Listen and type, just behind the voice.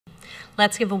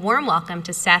Let's give a warm welcome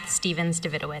to Seth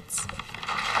Stephens-Davidowitz.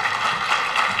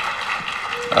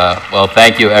 Well,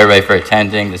 thank you everybody for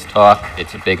attending this talk.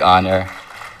 It's a big honor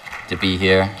to be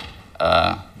here.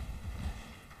 A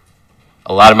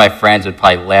lot of my friends would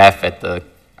probably laugh at the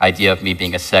idea of me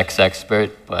being a sex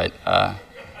expert, but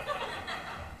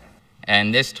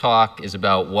and this talk is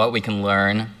about what we can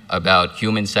learn about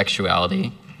human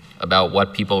sexuality, about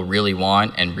what people really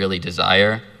want and really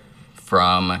desire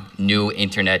from new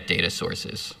internet data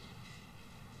sources.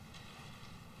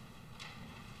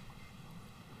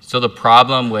 So the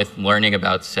problem with learning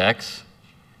about sex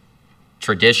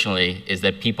traditionally is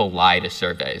that people lie to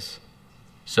surveys.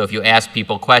 So if you ask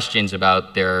people questions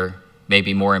about their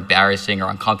maybe more embarrassing or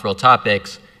uncomfortable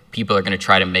topics, people are going to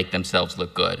try to make themselves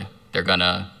look good. They're going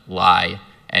to lie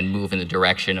and move in the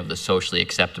direction of the socially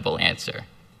acceptable answer.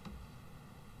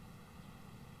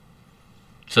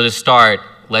 So to start,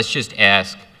 let's just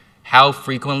ask, how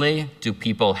frequently do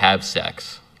people have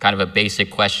sex? Kind of a basic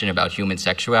question about human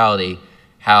sexuality.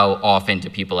 How often do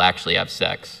people actually have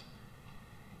sex?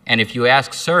 And if you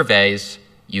ask surveys,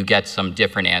 you get some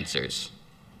different answers.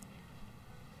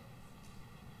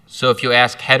 So if you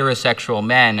ask heterosexual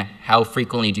men, how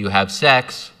frequently do you have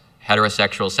sex,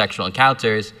 heterosexual sexual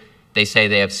encounters, they say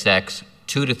they have sex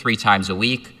 2 to 3 times a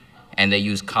week, and they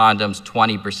use condoms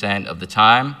 20% of the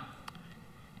time.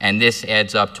 And this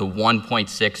adds up to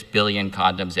 1.6 billion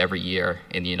condoms every year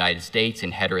in the United States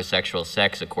in heterosexual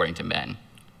sex, according to men.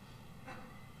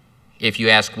 If you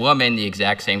ask women the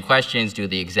exact same questions, do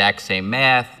the exact same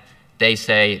math, they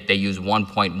say they use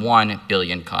 1.1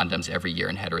 billion condoms every year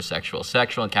in heterosexual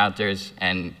sexual encounters.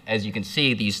 And as you can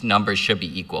see, these numbers should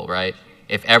be equal, right?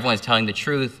 If everyone's telling the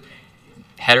truth,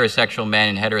 heterosexual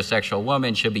men and heterosexual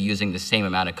women should be using the same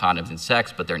amount of condoms in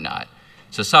sex, but they're not.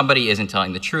 So somebody isn't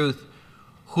telling the truth.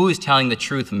 Who is telling the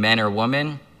truth, men or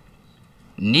women?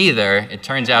 Neither. It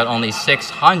turns out only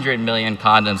 600 million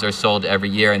condoms are sold every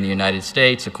year in the United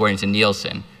States, according to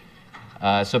Nielsen.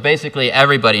 So basically,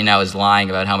 everybody now is lying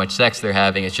about how much sex they're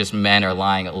having. It's just men are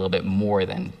lying a little bit more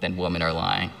than women are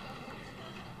lying.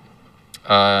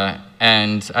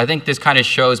 And I think this kind of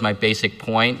shows my basic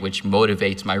point, which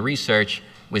motivates my research,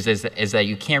 is that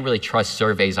you can't really trust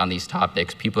surveys on these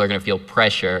topics. People are going to feel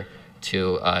pressure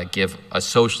to give a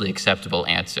socially acceptable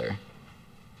answer.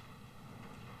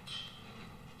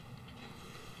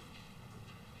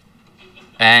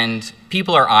 And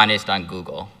people are honest on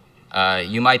Google.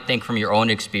 You might think from your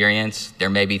own experience, there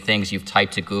may be things you've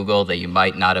typed to Google that you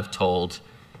might not have told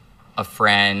a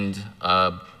friend,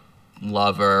 a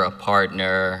lover, a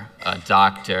partner, a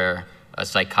doctor, a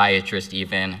psychiatrist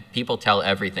even. People tell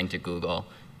everything to Google,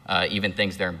 even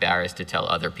things they're embarrassed to tell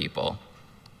other people.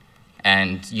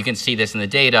 And you can see this in the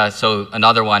data. So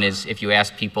another one is if you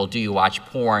ask people, do you watch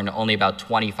porn? Only about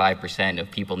 25%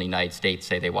 of people in the United States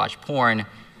say they watch porn.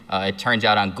 It turns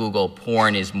out on Google,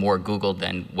 porn is more Googled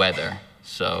than weather.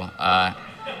 So,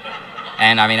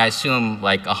 and I mean, I assume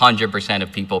like 100%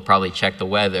 of people probably check the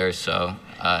weather, so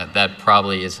that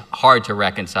probably is hard to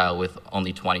reconcile with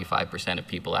only 25% of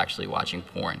people actually watching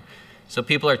porn. So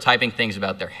people are typing things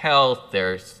about their health,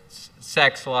 their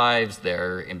sex lives,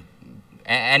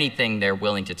 anything they're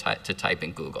willing to type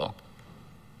in Google.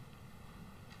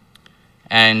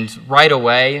 And right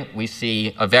away, we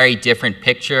see a very different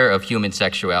picture of human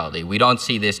sexuality. We don't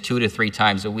see this 2 to 3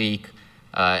 times a week.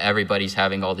 Everybody's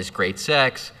having all this great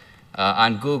sex.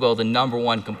 On Google, the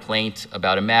 #1 complaint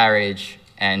about a marriage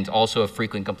and also a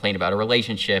frequent complaint about a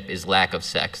relationship is lack of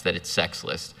sex, that it's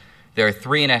sexless. There are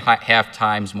 3.5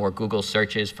 times more Google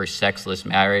searches for sexless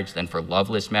marriage than for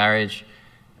loveless marriage.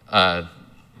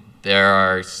 There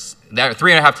are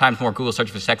 3.5 times more Google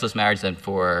searches for sexless marriage than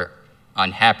for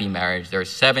unhappy marriage. There are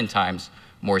 7 times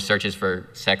more searches for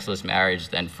sexless marriage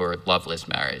than for loveless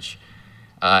marriage.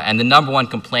 And the #1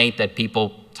 complaint that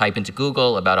people type into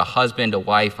Google about a husband, a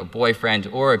wife, a boyfriend,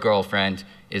 or a girlfriend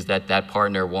is that that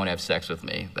partner won't have sex with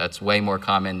me. That's way more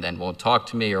common than won't talk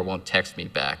to me or won't text me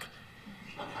back.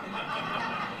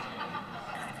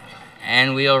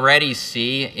 And we already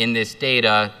see in this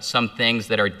data some things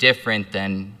that are different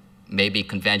than maybe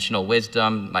conventional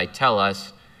wisdom might tell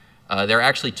us. There are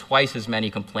actually twice as many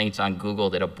complaints on Google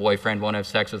that a boyfriend won't have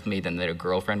sex with me than that a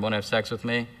girlfriend won't have sex with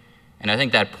me. And I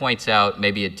think that points out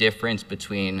maybe a difference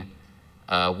between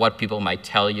what people might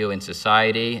tell you in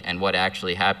society and what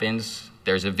actually happens.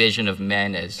 There's a vision of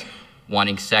men as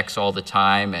wanting sex all the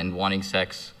time and wanting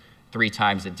sex 3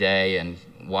 times a day and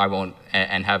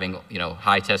having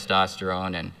high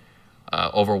testosterone and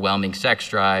overwhelming sex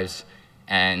drives.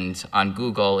 And on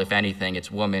Google, if anything, it's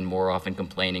women more often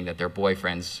complaining that their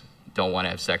boyfriends don't want to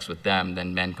have sex with them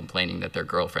than men complaining that their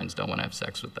girlfriends don't want to have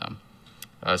sex with them.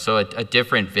 So a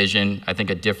different vision, I think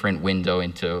a different window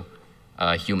into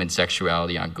human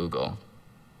sexuality on Google.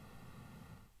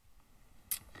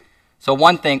 So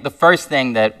the first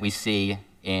thing that we see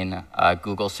in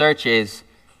Google searches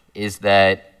is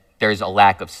that there's a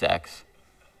lack of sex.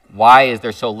 Why is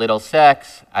there so little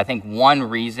sex? I think one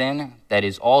reason that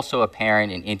is also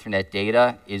apparent in internet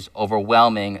data is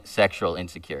overwhelming sexual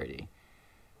insecurity.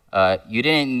 You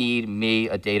didn't need me,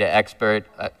 a data expert,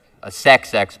 a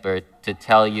sex expert, to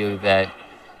tell you that,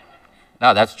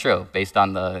 no, that's true. Based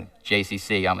on the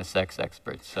JCC, I'm a sex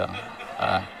expert. So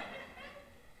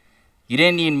you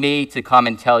didn't need me to come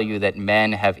and tell you that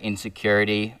men have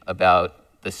insecurity about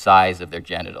the size of their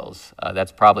genitals.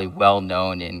 That's probably well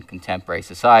known in contemporary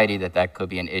society that that could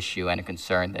be an issue and a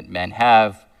concern that men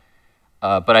have.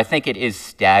 But I think it is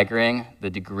staggering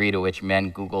the degree to which men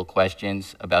Google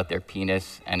questions about their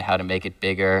penis and how to make it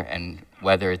bigger and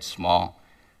whether it's small.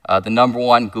 The number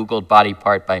one Googled body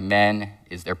part by men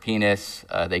is their penis.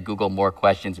 They Google more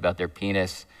questions about their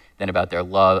penis than about their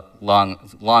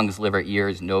lungs, liver,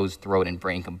 ears, nose, throat, and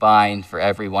brain combined. For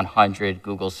every 100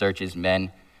 Google searches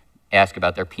men ask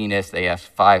about their penis, they ask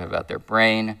 5 about their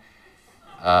brain.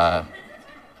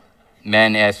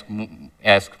 Men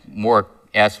ask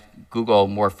Google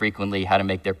more frequently how to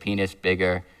make their penis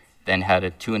bigger than how to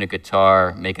tune a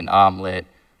guitar, make an omelet,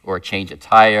 or change a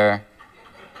tire.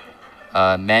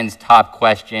 Men's top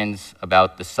question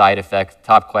about the side effects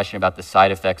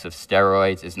of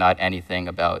steroids is not anything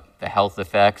about the health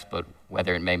effects, but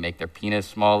whether it may make their penis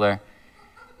smaller.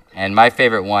 And my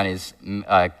favorite one is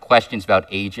questions about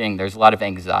aging. There's a lot of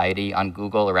anxiety on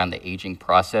Google around the aging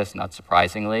process, not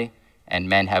surprisingly. And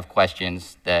men have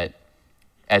questions that,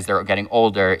 as they're getting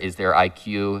older, is their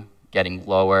IQ getting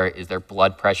lower? Is their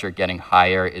blood pressure getting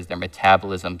higher? Is their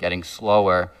metabolism getting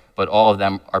slower? But all of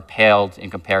them are paled in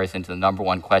comparison to the number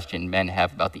one question men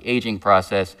have about the aging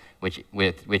process, which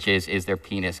is their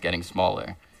penis getting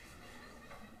smaller?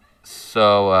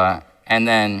 So, and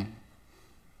then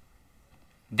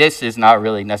this is not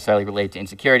really necessarily related to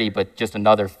insecurity, but just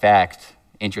another fact,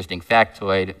 interesting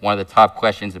factoid. One of the top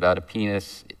questions about a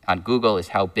penis on Google is,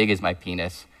 how big is my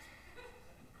penis?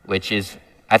 Which is,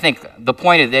 I think the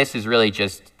point of this is really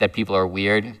just that people are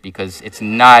weird, because it's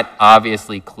not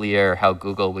obviously clear how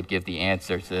Google would give the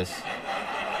answer to this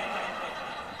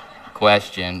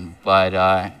question, but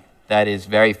that is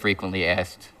very frequently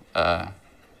asked by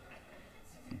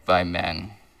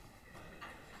men.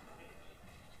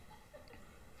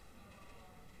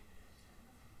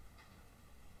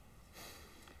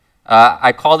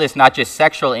 I call this not just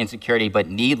sexual insecurity, but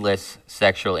needless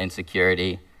sexual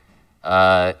insecurity.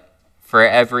 For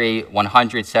every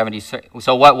 170,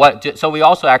 so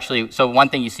one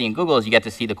thing you see in Google is you get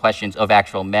to see the questions of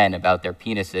actual men about their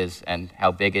penises and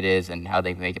how big it is and how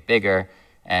they make it bigger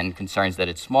and concerns that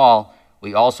it's small.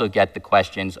 We also get the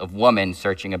questions of women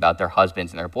searching about their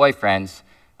husbands and their boyfriends,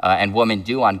 and women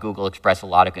do on Google express a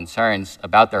lot of concerns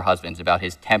about their husbands, about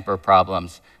his temper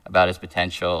problems, about his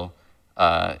potential,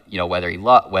 whether he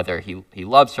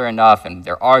loves her enough, and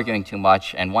they're arguing too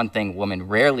much. And one thing women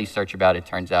rarely search about, it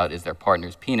turns out, is their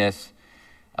partner's penis.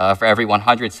 For every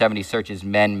 170 searches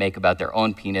men make about their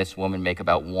own penis, women make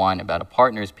about 1 about a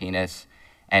partner's penis.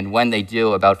 And when they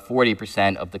do, about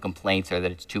 40% of the complaints are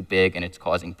that it's too big and it's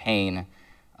causing pain,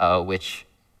 which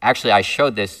actually I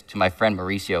showed this to my friend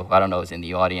Mauricio, who I don't know is in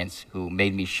the audience, who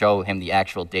made me show him the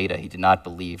actual data. He did not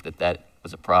believe that that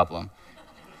was a problem,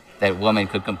 that women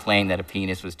could complain that a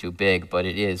penis was too big, but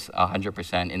it is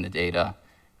 100% in the data.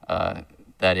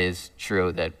 That is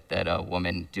true, that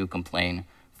women do complain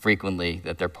frequently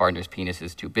that their partner's penis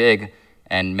is too big,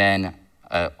 and men,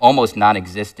 almost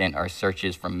non-existent are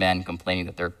searches from men complaining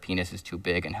that their penis is too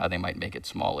big and how they might make it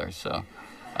smaller. So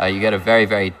you get a very,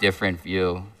 very different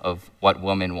view of what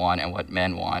women want and what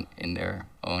men want in their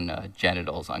own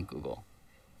genitals on Google.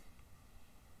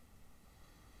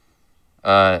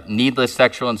 Needless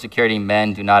sexual insecurity.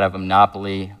 Men do not have a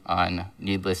monopoly on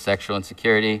needless sexual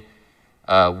insecurity.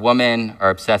 Women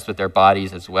are obsessed with their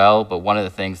bodies as well, but one of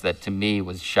the things that to me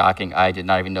was shocking, I did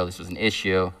not even know this was an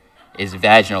issue, is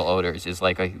vaginal odors is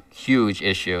like a huge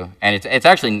issue. And it's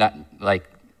actually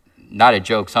not a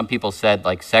joke. Some people said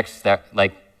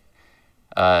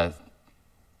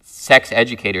sex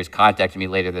educators contacted me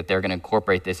later that they're going to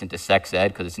incorporate this into sex ed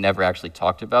because it's never actually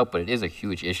talked about, but it is a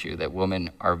huge issue that women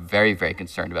are very, very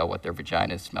concerned about what their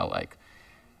vaginas smell like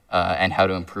and how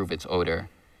to improve its odor.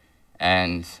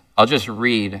 And I'll just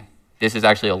read, this is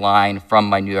actually a line from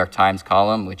my New York Times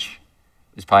column, which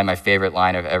is probably my favorite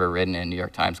line I've ever written in a New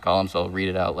York Times column, so I'll read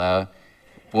it out loud.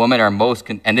 women are most,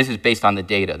 and this is based on the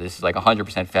data, this is like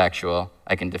 100% factual,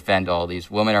 I can defend all these.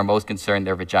 Women are most concerned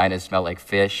their vaginas smell like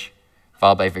fish,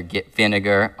 followed by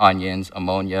vinegar, onions,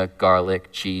 ammonia,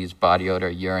 garlic, cheese, body odor,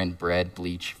 urine, bread,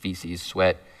 bleach, feces,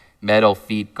 sweat, metal,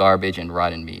 feet, garbage, and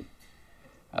rotten meat.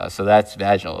 So that's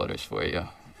vaginal odors for you.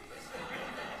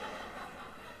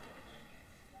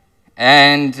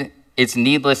 And it's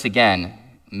needless again.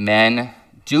 Men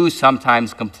do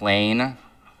sometimes complain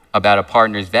about a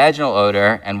partner's vaginal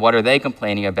odor, and what are they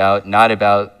complaining about? Not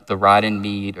about the rotten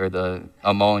meat or the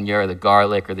ammonia or the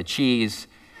garlic or the cheese.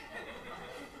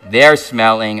 They're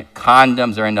smelling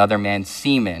condoms or another man's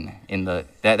semen.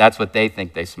 That's what they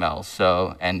think they smell.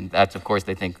 So, and that's, of course,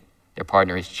 they think their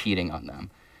partner is cheating on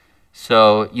them.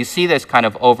 So you see this kind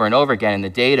of over and over again in the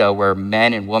data where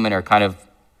men and women are kind of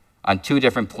on two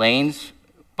different planes,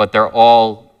 but they're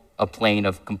all a plane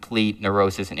of complete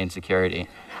neurosis and insecurity,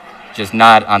 just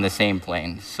not on the same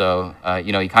plane. So,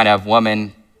 you kind of have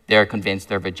women, they're convinced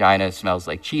their vagina smells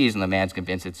like cheese, and the man's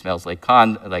convinced it smells like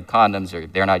condoms, or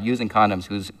they're not using condoms,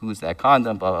 who's that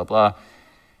condom, blah, blah, blah.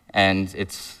 And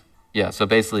so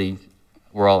basically,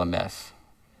 we're all a mess.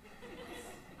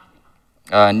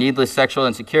 Needless sexual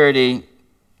insecurity,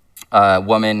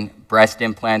 woman breast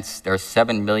implants. There are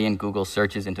 7 million Google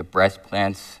searches into breast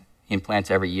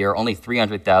implants every year, only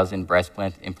 300,000 breast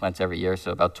implants every year,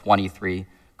 so about 23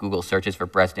 Google searches for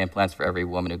breast implants for every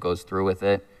woman who goes through with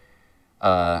it.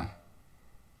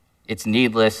 It's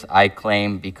needless, I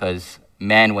claim, because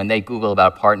men, when they Google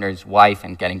about a partner's wife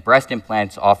and getting breast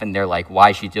implants, often they're like, why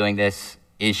is she doing this?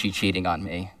 Is she cheating on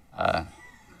me?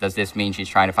 Does this mean she's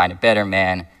trying to find a better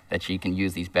man that she can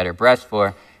use these better breasts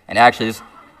for? And actually,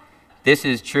 this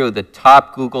is true. The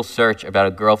top Google search about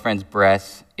a girlfriend's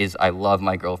breasts is, I love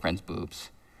my girlfriend's boobs.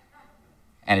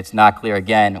 And it's not clear,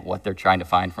 again, what they're trying to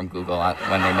find from Google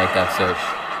when they make that search.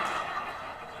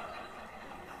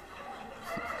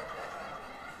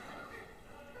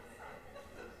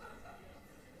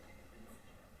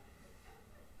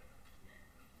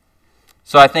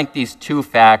 So I think these two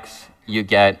facts you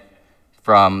get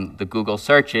from the Google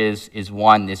searches is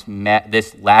one, this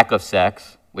lack of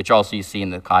sex, which also you see in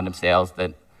the condom sales,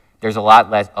 that there's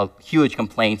huge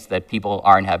complaints that people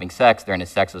aren't having sex, they're in a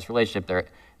sexless relationship,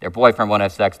 their boyfriend won't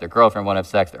have sex, their girlfriend won't have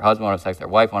sex, their husband won't have sex, their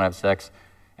wife won't have sex.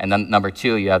 And then number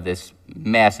two, you have this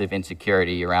massive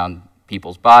insecurity around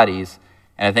people's bodies.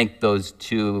 And I think those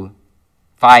two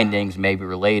findings may be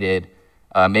related.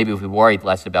 Maybe if we worried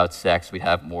less about sex, we'd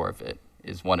have more of it,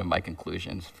 is one of my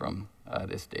conclusions from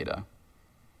this data.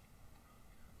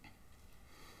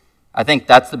 I think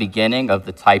that's the beginning of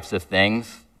the types of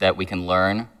things that we can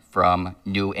learn from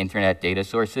new internet data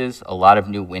sources, a lot of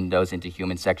new windows into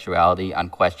human sexuality on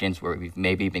questions where we've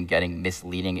maybe been getting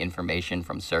misleading information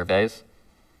from surveys.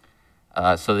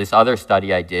 So this other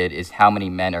study I did is how many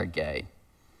men are gay.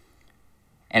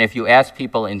 And if you ask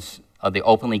people in the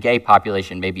openly gay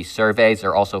population, maybe surveys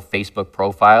or also Facebook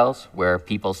profiles where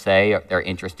people say they're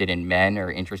interested in men or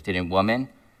interested in women,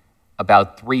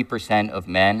 about 3% of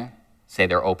men say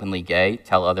they're openly gay,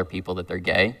 tell other people that they're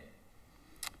gay.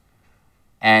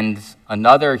 And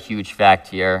another huge fact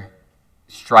here,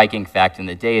 striking fact in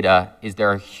the data, is there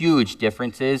are huge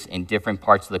differences in different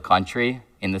parts of the country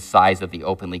in the size of the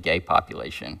openly gay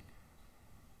population.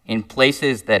 In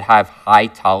places that have high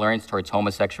tolerance towards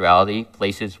homosexuality,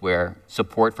 places where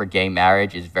support for gay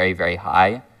marriage is very, very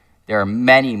high, there are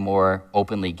many more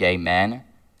openly gay men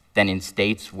than in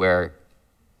states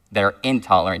that are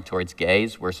intolerant towards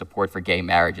gays, where support for gay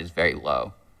marriage is very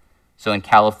low. So in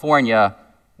California,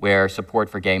 where support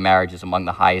for gay marriage is among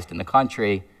the highest in the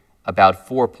country, about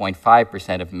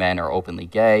 4.5% of men are openly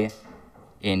gay.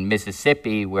 In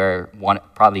Mississippi, where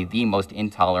probably the most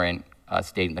intolerant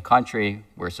state in the country,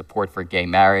 where support for gay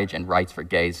marriage and rights for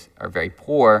gays are very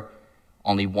poor,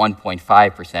 only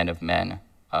 1.5% of men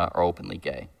are openly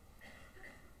gay.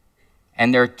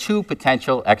 And there are two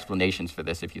potential explanations for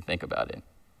this if you think about it.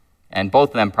 And both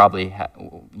of them probably,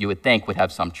 you would think, would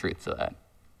have some truth to that.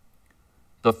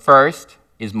 The first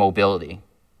is mobility.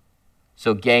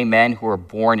 So gay men who are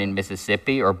born in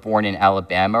Mississippi or born in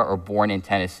Alabama or born in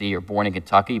Tennessee or born in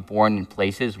Kentucky, born in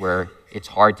places where it's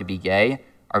hard to be gay,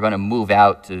 are going to move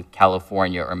out to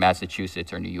California or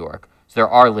Massachusetts or New York. So there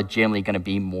are legitimately going to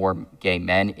be more gay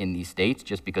men in these states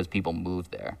just because people move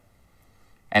there.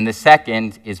 And the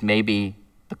second is maybe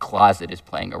the closet is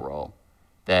playing a role,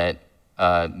 that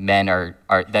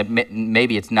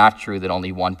maybe it's not true that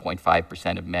only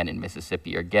 1.5% of men in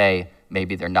Mississippi are gay.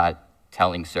 Maybe they're not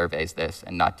telling surveys this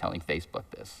and not telling Facebook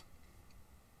this.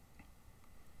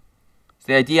 So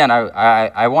the idea, and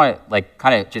I want to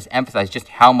kind of just emphasize just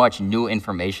how much new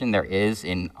information there is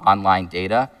in online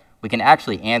data. we can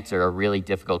actually answer a really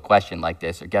difficult question like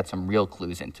this or get some real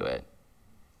clues into it.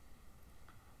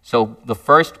 So the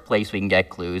first place we can get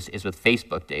clues is with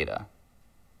Facebook data.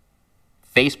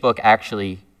 Facebook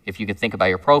actually, if you could think about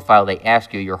your profile, they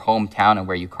ask you your hometown and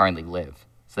where you currently live.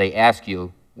 So they ask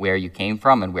you where you came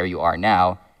from and where you are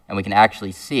now, and we can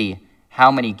actually see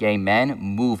how many gay men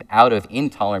move out of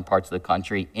intolerant parts of the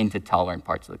country into tolerant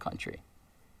parts of the country.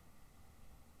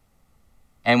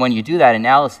 And when you do that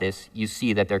analysis, you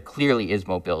see that there clearly is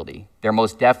mobility. There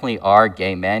most definitely are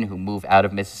gay men who move out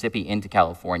of Mississippi into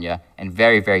California, and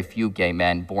very, very few gay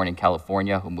men born in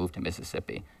California who move to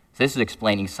Mississippi. So this is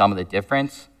explaining some of the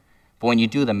difference, but when you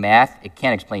do the math, it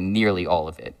can't explain nearly all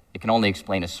of it. It can only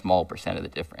explain a small percent of the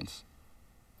difference.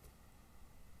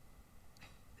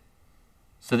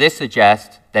 So this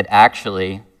suggests that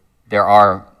actually there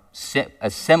are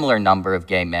a similar number of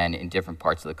gay men in different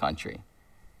parts of the country.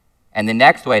 And the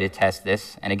next way to test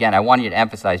this, and again, I want you to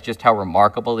emphasize just how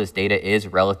remarkable this data is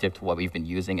relative to what we've been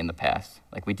using in the past.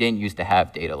 Like, we didn't used to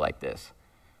have data like this.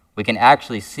 We can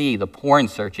actually see the porn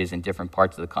searches in different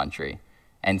parts of the country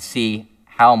and see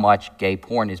how much gay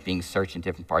porn is being searched in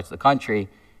different parts of the country.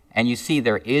 And you see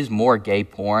there is more gay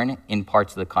porn in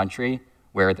parts of the country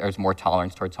where there's more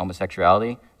tolerance towards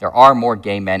homosexuality. There are more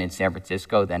gay men in San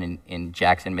Francisco than in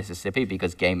Jackson, Mississippi,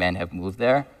 because gay men have moved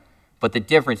there. But the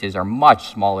differences are much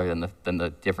smaller than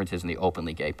the differences in the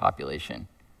openly gay population.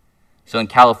 So in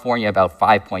California, about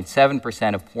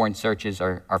 5.7% of porn searches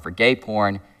are for gay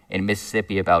porn. In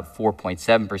Mississippi, about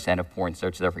 4.7% of porn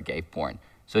searches are for gay porn.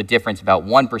 So a difference about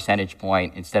 1 percentage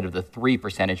point instead of the 3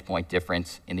 percentage point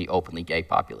difference in the openly gay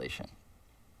population.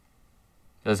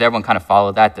 Does everyone kind of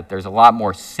follow that? That there's a lot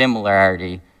more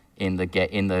similarity in the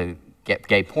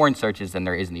gay porn searches than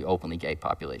there is in the openly gay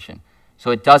population.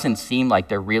 So it doesn't seem like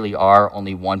there really are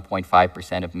only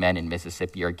 1.5% of men in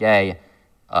Mississippi are gay.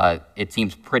 It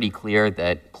seems pretty clear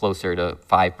that closer to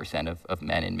 5% of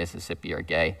men in Mississippi are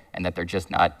gay, and that they're just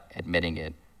not admitting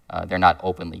it. They're not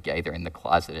openly gay. They're in the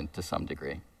closet to some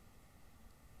degree.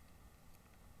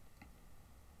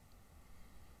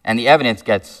 And the evidence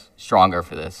gets stronger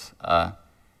for this.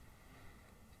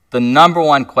 The number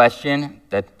one question,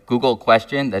 that Google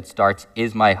question that starts,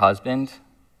 is my husband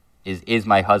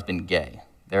gay?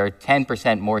 There are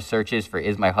 10% more searches for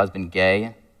is my husband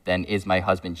gay than is my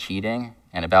husband cheating,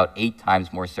 and about 8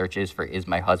 times more searches for is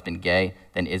my husband gay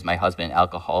than is my husband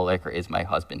alcoholic or is my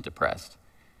husband depressed.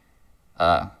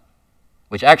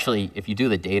 Which actually, if you do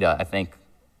the data, I think,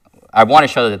 I want to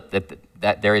show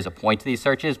that there is a point to these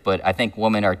searches, but I think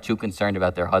women are too concerned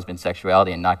about their husband's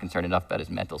sexuality and not concerned enough about his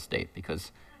mental state,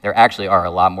 because there actually are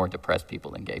a lot more depressed people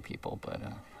than gay people. But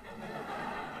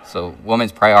so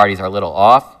women's priorities are a little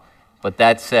off. But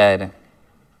that said,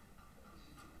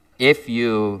 if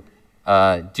you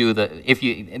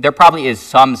there probably is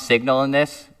some signal in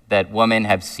this that women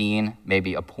have seen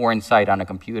maybe a porn site on a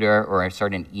computer or a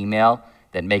certain email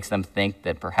that makes them think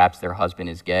that perhaps their husband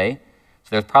is gay. So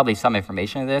there's probably some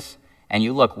information of this. And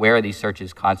you look where are these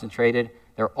searches concentrated.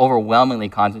 They're overwhelmingly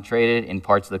concentrated in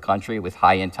parts of the country with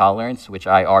high intolerance, which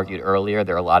I argued earlier,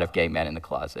 there are a lot of gay men in the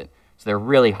closet. So they're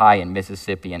really high in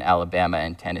Mississippi and Alabama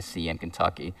and Tennessee and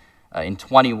Kentucky. In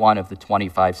 21 of the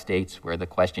 25 states where the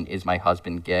question, is my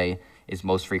husband gay, is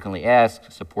most frequently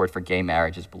asked, support for gay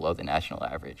marriage is below the national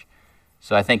average.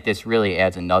 So I think this really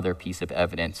adds another piece of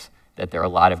evidence that there are a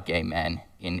lot of gay men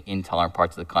in intolerant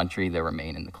parts of the country that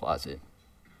remain in the closet.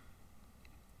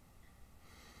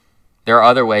 There are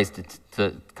other ways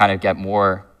to kind of get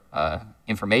more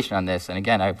information on this. And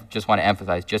again, I just want to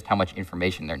emphasize just how much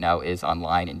information there now is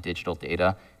online in digital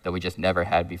data that we just never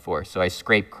had before. So I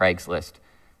scraped Craigslist.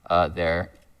 On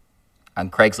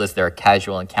Craigslist, there are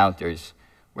casual encounters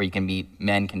where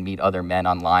men can meet other men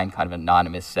online, kind of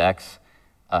anonymous sex.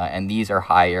 And these are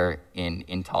higher in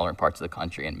intolerant parts of the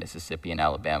country, in Mississippi and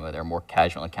Alabama. There are more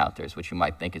casual encounters, which you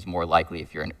might think is more likely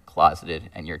if you're closeted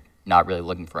and you're not really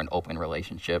looking for an open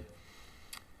relationship.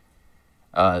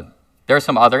 There are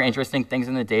some other interesting things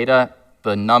in the data.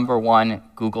 The number one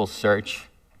Google search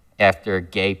after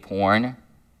gay porn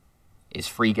is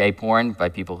free gay porn, by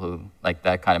people who, like,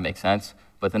 that kind of makes sense.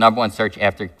 But the number one search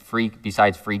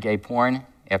besides free gay porn,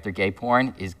 after gay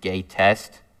porn, is gay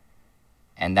test.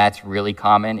 And that's really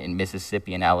common in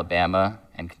Mississippi and Alabama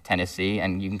and Tennessee.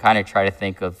 And you can kind of try to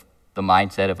think of the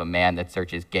mindset of a man that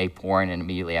searches gay porn and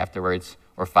immediately afterwards,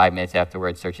 or 5 minutes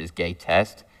afterwards, searches gay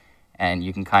test. And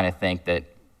you can kind of think that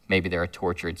maybe they're a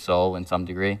tortured soul in some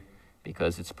degree,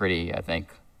 because it's pretty, I think,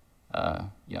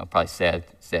 probably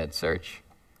sad search,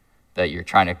 that you're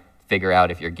trying to figure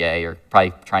out if you're gay, or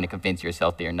probably trying to convince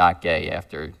yourself that you're not gay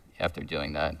after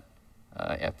doing that,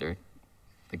 after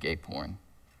the gay porn.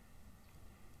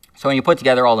 So when you put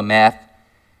together all the math,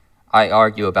 I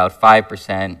argue about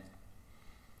 5%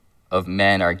 of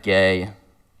men are gay,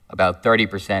 about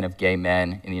 30% of gay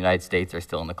men in the United States are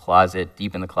still in the closet,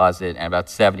 deep in the closet, and about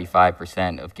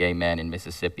 75% of gay men in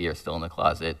Mississippi are still in the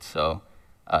closet. So,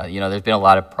 there's been a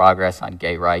lot of progress on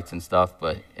gay rights and stuff,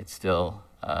 but it's still,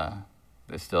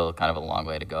 there's still kind of a long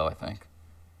way to go, I think.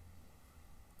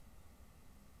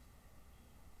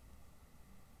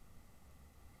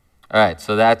 All right,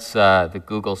 so that's the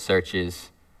Google searches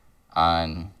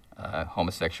on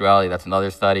homosexuality. That's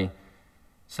another study.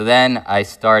 So then I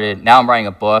started, now I'm writing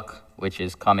a book, which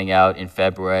is coming out in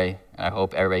February, and I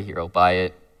hope everybody here will buy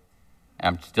it.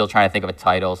 And I'm still trying to think of a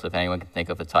title, so if anyone can think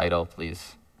of a title,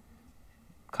 please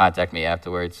contact me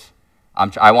afterwards.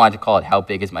 I wanted to call it How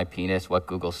Big Is My Penis? What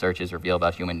Google Searches Reveal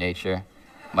About Human Nature.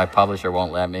 My publisher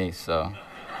won't let me, so.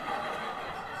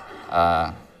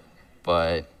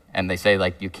 And they say,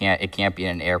 like, it can't be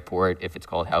in an airport if it's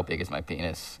called How Big Is My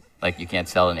Penis? Like, you can't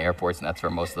sell it in airports, and that's where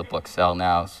most of the books sell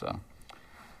now, so.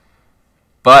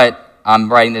 But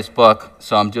I'm writing this book,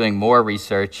 so I'm doing more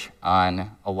research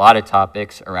on a lot of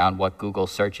topics around what Google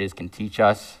searches can teach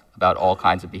us about all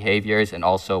kinds of behaviors, and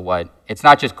also it's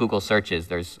not just Google searches,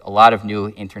 there's a lot of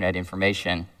new internet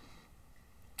information.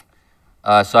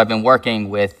 So I've been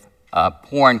working with a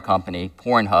porn company,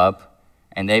 Pornhub,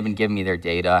 and they've been giving me their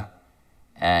data,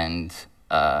 and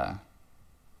so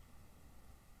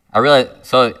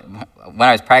when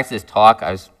I was practicing this talk,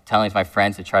 I was telling my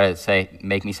friends to try to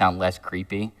make me sound less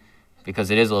creepy,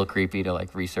 because it is a little creepy to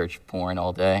like research porn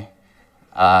all day.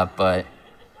 But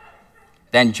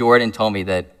then Jordan told me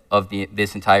that of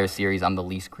this entire series, I'm the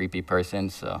least creepy person,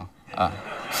 so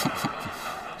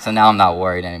so now I'm not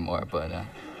worried anymore. But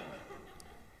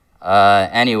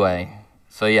anyway,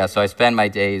 so I spend my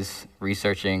days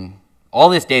researching. All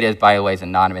this data, by the way, is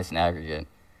anonymous and aggregate.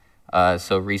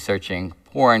 So researching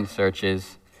porn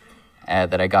searches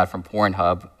that I got from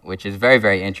Pornhub, which is very,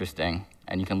 very interesting,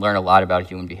 and you can learn a lot about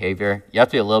human behavior. You have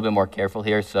to be a little bit more careful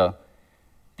here. So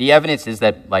the evidence is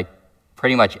that like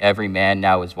pretty much every man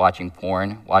now watches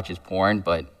porn,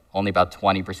 but only about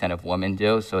 20% of women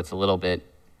do. So it's a little bit,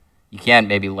 you can't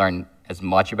maybe learn as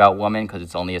much about women because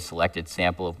it's only a selected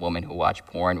sample of women who watch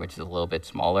porn, which is a little bit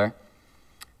smaller.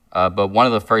 But one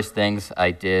of the first things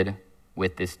I did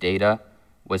with this data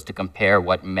was to compare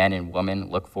what men and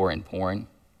women look for in porn.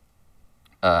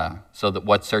 So that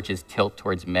what searches tilt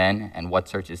towards men and what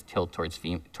searches tilt towards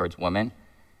women.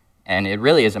 And it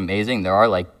really is amazing. There are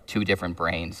like two different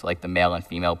brains, like the male and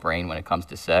female brain when it comes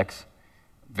to sex,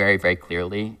 very, very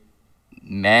clearly.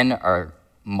 Men are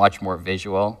much more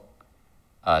visual.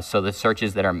 So the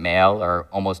searches that are male are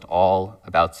almost all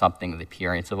about something, the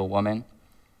appearance of a woman.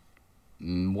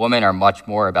 Women are much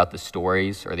more about the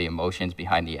stories or the emotions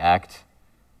behind the act.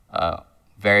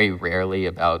 Very rarely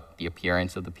about the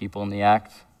appearance of the people in the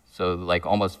act. So like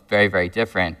almost very, very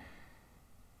different.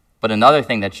 But another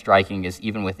thing that's striking is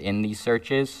even within these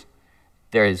searches,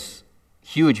 there's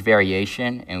huge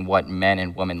variation in what men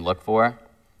and women look for.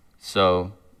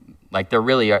 So like there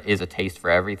really is a taste for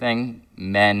everything.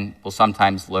 Men will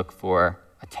sometimes look for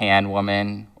a tan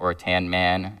woman or a tan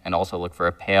man, and also look for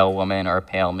a pale woman or a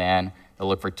pale man. They'll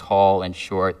look for tall and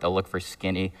short. They'll look for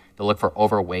skinny. They'll look for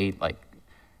overweight. Like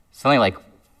something like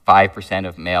 5%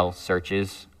 of male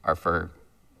searches are for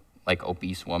like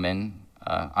obese women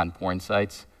on porn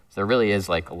sites. So there really is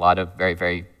like a lot of very,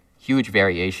 very huge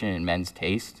variation in men's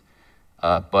taste,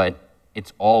 but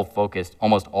it's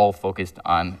almost all focused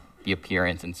on the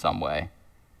appearance in some way.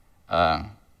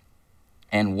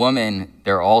 And women,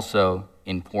 they're also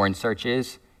in porn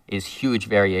searches is huge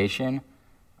variation,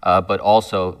 but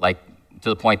also like to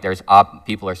the point there's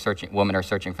women are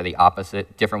searching for the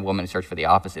opposite, different women search for the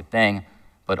opposite thing,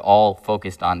 but all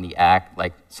focused on the act,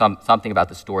 like something about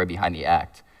the story behind the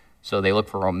act. So they look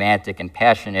for romantic and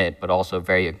passionate, but also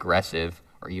very aggressive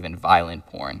or even violent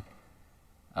porn.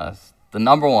 The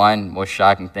number one most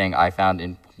shocking thing I found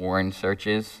in porn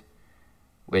searches,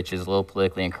 which is a little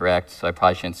politically incorrect, so I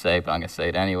probably shouldn't say, but I'm going to say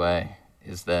it anyway,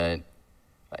 is that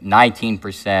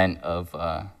 19%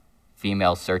 of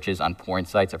female searches on porn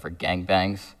sites are for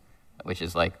gangbangs, which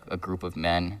is like a group of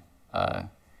men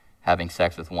having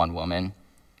sex with one woman.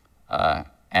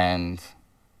 And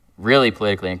really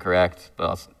politically incorrect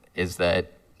is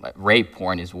that rape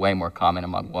porn is way more common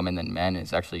among women than men.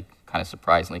 It's actually kind of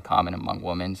surprisingly common among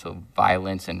women, so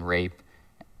violence and rape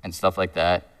and stuff like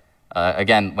that.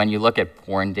 Again, when you look at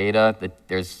porn data,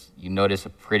 you notice a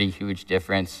pretty huge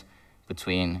difference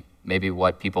between maybe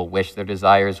what people wish their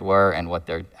desires were and what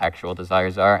their actual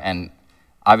desires are. And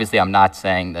obviously, I'm not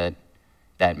saying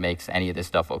that makes any of this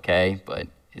stuff okay, but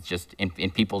it's just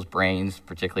in people's brains,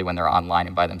 particularly when they're online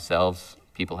and by themselves,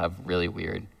 people are really,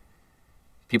 really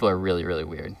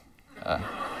weird.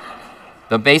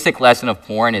 The basic lesson of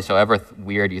porn is however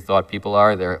weird you thought people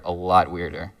are, they're a lot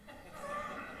weirder.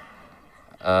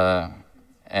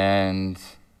 And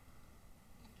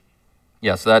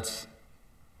yeah, so that's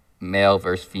male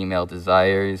versus female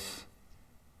desires.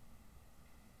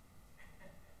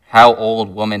 How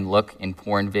old women look in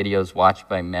porn videos watched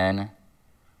by men.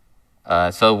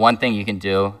 So one thing you can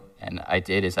do, and I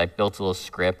did, is I built a little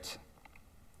script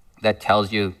that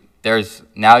tells you,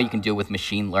 now you can do with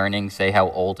machine learning, say how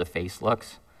old a face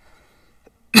looks.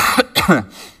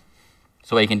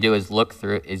 So what you can do is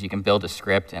you can build a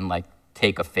script and like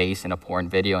take a face in a porn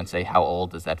video and say how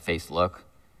old does that face look?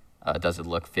 Does it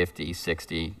look 50,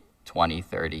 60, 20,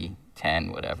 30,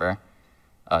 10, whatever?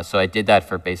 So I did that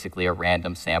for basically a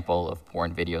random sample of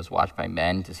porn videos watched by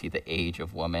men to see the age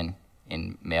of women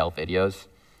in male videos.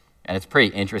 And it's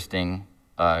pretty interesting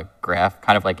graph,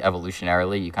 kind of like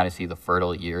evolutionarily. You kind of see the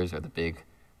fertile years or the big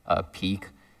peak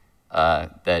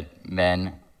that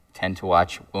men tend to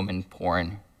watch women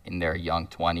porn in their young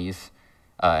 20s,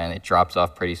 and it drops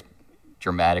off pretty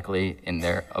dramatically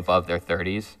above their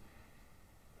 30s.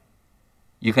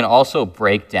 You can also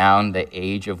break down the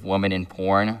age of women in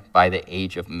porn by the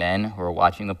age of men who are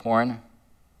watching the porn,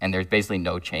 and there's basically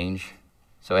no change.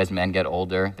 So as men get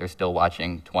older, they're still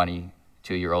watching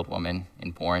 22-year-old women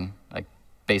in porn. Like,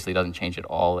 basically doesn't change at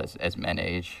all as men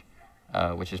age,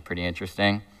 which is pretty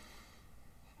interesting.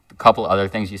 A couple other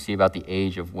things you see about the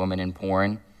age of women in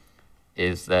porn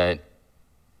is that,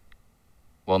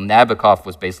 well, Nabokov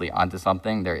was basically onto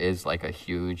something. There is like a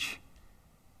huge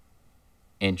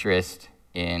interest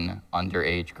in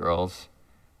underage girls.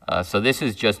 So this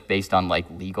is just based on like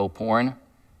legal porn.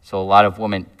 So a lot of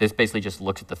women, this basically just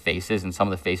looks at the faces, and some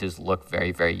of the faces look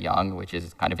very, very young, which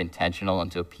is kind of intentional and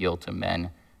to appeal to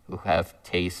men who have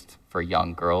taste for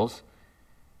young girls.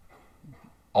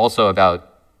 Also, about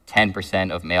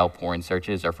 10% of male porn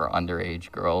searches are for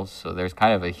underage girls, so there's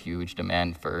kind of a huge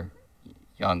demand for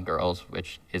young girls,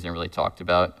 which isn't really talked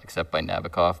about except by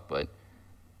Nabokov,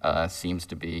 but seems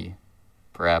to be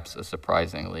perhaps a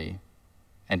surprisingly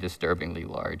and disturbingly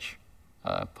large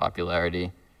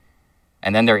popularity.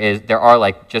 And then there's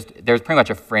pretty much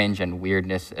a fringe and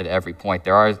weirdness at every point.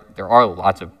 There are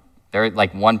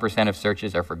like 1% of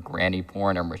searches are for granny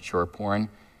porn or mature porn,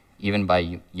 even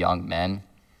by young men,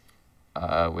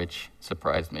 which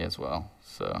surprised me as well.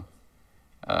 So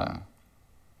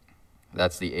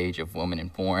that's the age of women in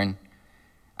porn.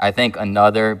 I think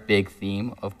another big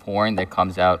theme of porn that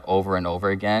comes out over and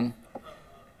over again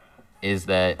is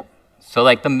that, so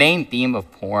like the main theme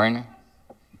of porn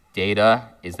data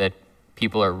is that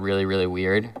people are really, really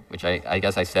weird, which I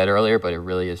guess I said earlier, but it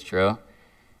really is true.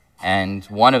 And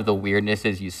one of the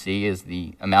weirdnesses you see is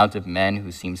the amount of men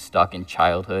who seem stuck in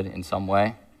childhood in some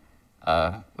way,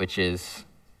 which is,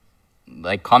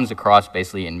 like, comes across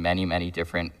basically in many, many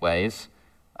different ways.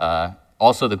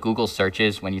 Also, the Google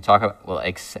searches, when you talk about, well,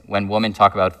 when women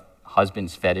talk about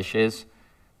husbands' fetishes,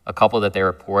 a couple that they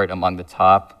report among the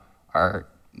top are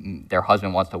their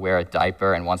husband wants to wear a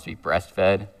diaper and wants to be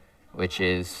breastfed, which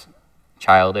is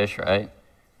childish, right?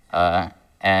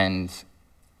 And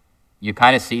you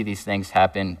kind of see these things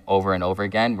happen over and over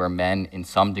again where men, in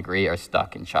some degree, are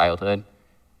stuck in childhood.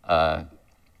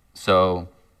 So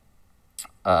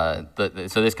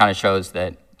this kind of shows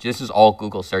that this is all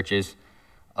Google searches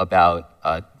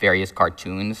about various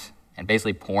cartoons, and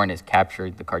basically porn has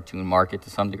captured the cartoon market to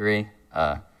some degree,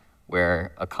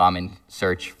 where a common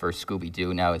search for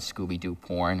Scooby-Doo now is Scooby-Doo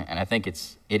porn, and I think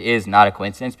it is not a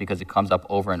coincidence because it comes up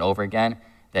over and over again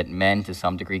that men to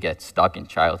some degree get stuck in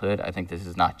childhood. I think this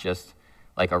is not just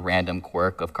like a random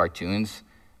quirk of cartoons.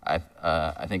 I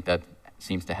think that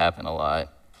seems to happen a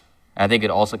lot. And I think it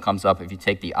also comes up if you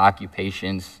take the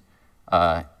occupations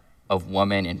of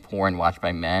women in porn watched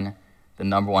by men. The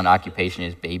number one occupation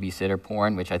is babysitter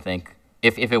porn, which I think,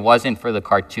 if it wasn't for the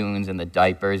cartoons and the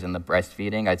diapers and the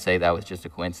breastfeeding, I'd say that was just a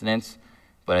coincidence.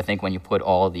 But I think when you put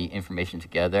all the information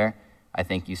together, I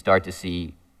think you start to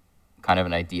see kind of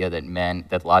an idea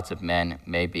that lots of men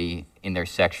may be in their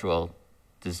sexual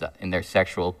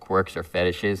quirks or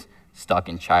fetishes stuck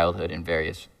in childhood in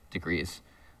various degrees.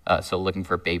 So looking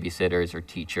for babysitters or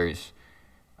teachers.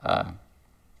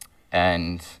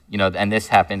 And this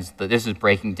happens, this is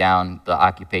breaking down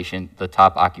the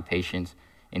top occupations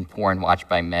in porn watched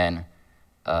by men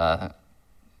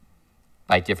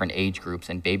by different age groups,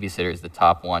 and babysitter is the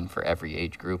top one for every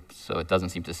age group, so it doesn't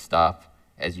seem to stop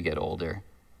as you get older.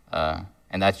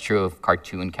 And that's true of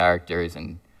cartoon characters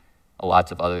and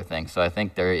lots of other things. So I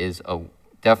think there is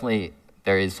definitely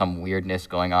there is some weirdness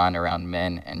going on around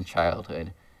men and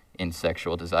childhood in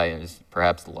sexual desires,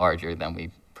 perhaps larger than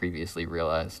we previously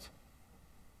realized.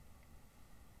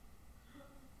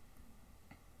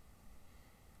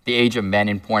 The age of men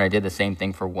in porn, I did the same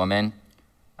thing for women.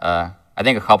 I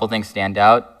think a couple things stand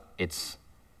out.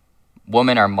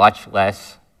 Women are much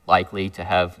less likely to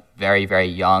have very, very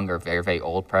young or very, very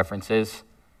old preferences.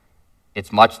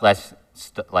 It's much less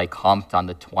like humped on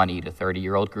the 20 to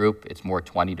 30-year-old group. It's more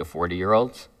 20 to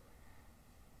 40-year-olds.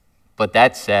 But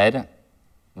that said,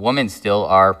 women still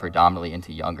are predominantly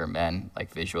into younger men,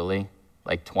 like visually.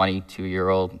 Like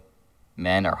 22-year-old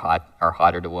men are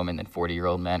hotter to women than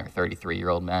 40-year-old men or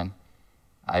 33-year-old men.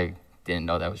 I didn't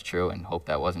know that was true and hope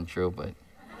that wasn't true, but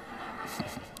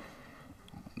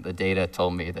the data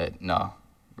told me that no,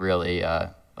 really, I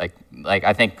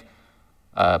think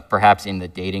perhaps in the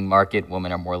dating market,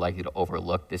 women are more likely to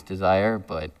overlook this desire,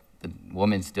 but the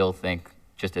women still think,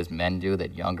 just as men do,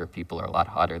 that younger people are a lot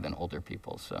hotter than older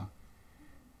people. So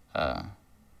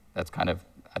that's kind of,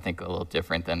 I think, a little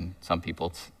different than some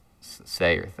people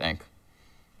say or think.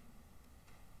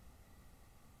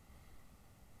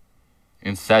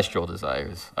 Ancestral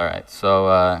desires. All right,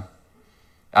 so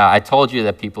I told you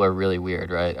that people are really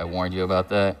weird, right? I warned you about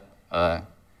that.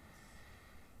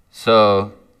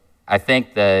 So I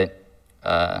think that,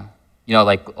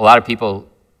 like a lot of people,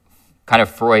 kind of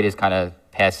Freud is kind of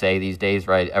passé these days,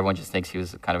 right? Everyone just thinks he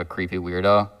was kind of a creepy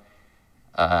weirdo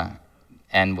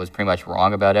and was pretty much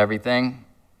wrong about everything.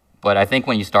 But I think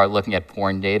when you start looking at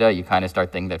porn data, you kind of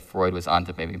start thinking that Freud was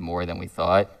onto maybe more than we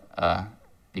thought,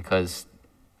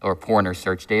 or porn or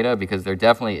search data, because there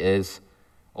definitely is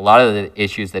a lot of the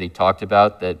issues that he talked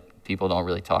about that people don't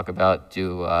really talk about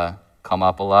do come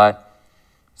up a lot.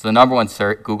 So the number one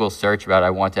Google search about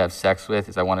I want to have sex with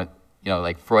is I want to,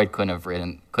 like Freud couldn't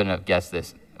have guessed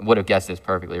this, would have guessed this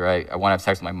perfectly, right? I want to have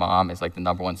sex with my mom is like the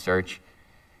number one search.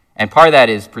 And part of that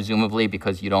is presumably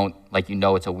because you don't,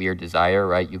 it's a weird desire,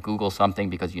 right? You Google something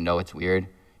because you know it's weird.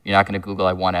 You're not going to Google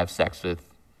I want to have sex with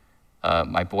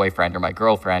my boyfriend or my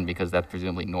girlfriend because that's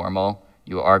presumably normal.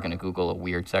 You are going to Google a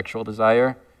weird sexual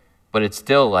desire, but it's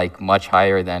still like much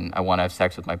higher than I want to have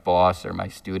sex with my boss or my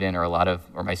student or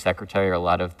my secretary or a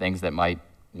lot of things that might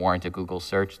warrant a Google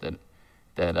search that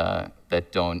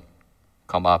don't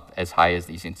come up as high as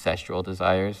these ancestral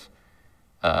desires.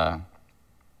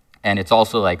 And it's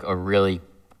also like a really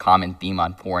common theme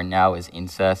on porn now is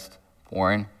incest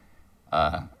porn,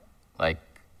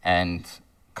 and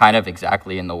kind of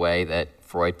exactly in the way that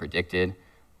Freud predicted,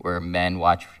 where men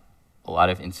watch a lot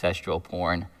of incestual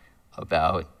porn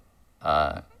about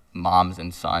moms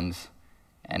and sons,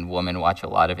 and women watch a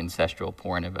lot of incestual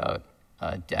porn about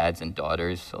dads and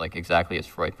daughters. So like exactly as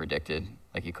Freud predicted,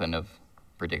 like he couldn't have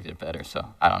predicted it better.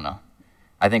 So I don't know.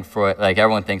 I think Freud,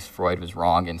 everyone thinks Freud was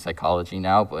wrong in psychology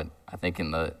now, but I think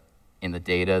in the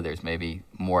data, there's maybe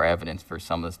more evidence for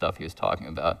some of the stuff he was talking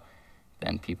about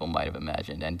than people might have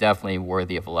imagined, and definitely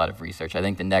worthy of a lot of research. I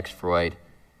think the next Freud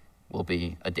will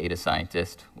be a data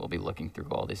scientist. We'll be looking through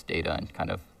all this data and kind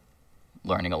of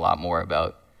learning a lot more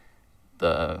about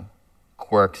the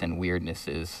quirks and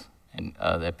weirdnesses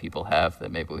that people have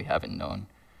that maybe we haven't known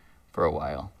for a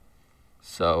while.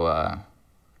 So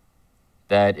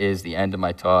that is the end of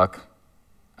my talk.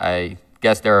 I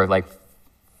guess there are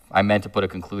I meant to put a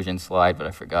conclusion slide, but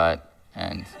I forgot.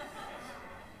 And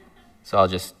so I'll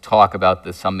just talk about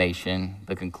the summation,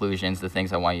 the conclusions, the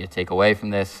things I want you to take away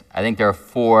from this. I think there are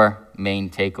 4 main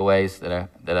takeaways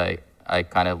that I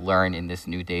kind of learned in this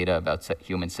new data about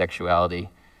human sexuality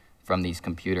from these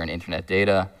computer and internet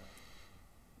data.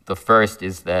 The first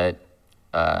is that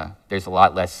there's a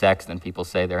lot less sex than people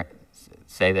say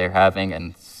they're having,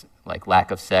 and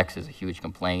lack of sex is a huge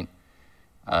complaint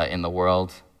in the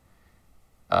world.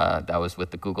 That was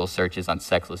with the Google searches on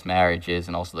sexless marriages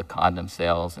and also the condom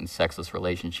sales and sexless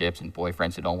relationships and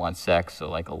boyfriends who don't want sex.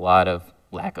 So a lot of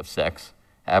lack of sex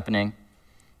happening.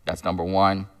 That's number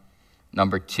 1.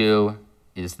 Number 2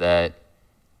 is that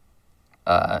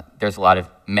there's a lot of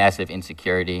massive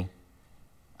insecurity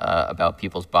about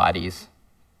people's bodies,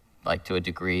 to a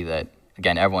degree that,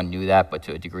 again, everyone knew that, but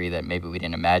to a degree that maybe we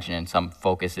didn't imagine, and some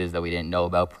focuses that we didn't know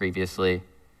about previously.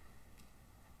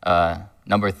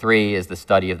 Number 3 is the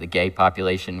study of the gay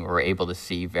population, where we're able to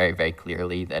see very, very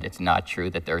clearly that it's not true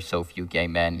that there are so few gay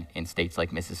men in states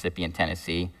like Mississippi and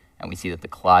Tennessee, and we see that the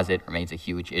closet remains a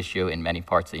huge issue in many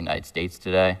parts of the United States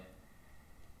today.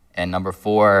 And number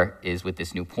 4 is with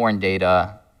this new porn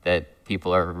data that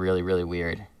people are really, really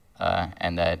weird,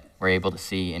 and that we're able to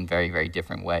see in very, very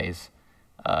different ways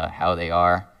how they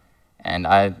are. And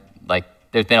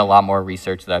there's been a lot more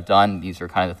research that I've done. These are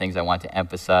kind of the things I want to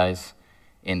emphasize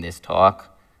in this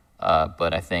talk.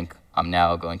 but I think I'm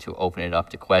now going to open it up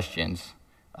to questions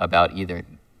about either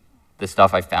the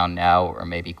stuff I found now or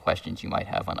maybe questions you might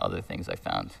have on other things I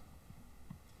found.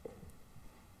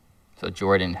 So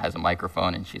Jordan has a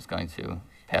microphone, and she's going to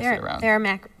pass it around. There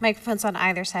are microphones on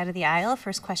either side of the aisle.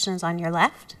 First question is on your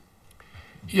left.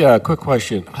 Yeah, quick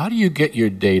question. How do you get your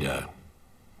data?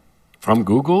 From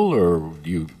Google, or do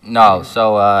you? No,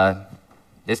 so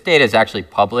this data is actually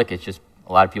public. It's just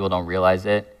a lot of people don't realize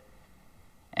it.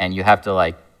 And you have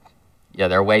to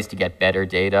there are ways to get better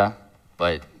data,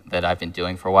 but that I've been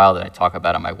doing for a while that I talk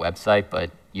about on my website, but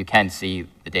you can see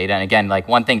the data. And again,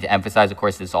 one thing to emphasize, of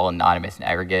course, this is all anonymous and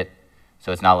aggregate.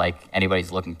 So it's not like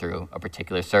anybody's looking through a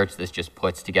particular search. This just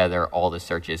puts together all the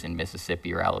searches in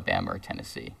Mississippi or Alabama or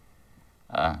Tennessee.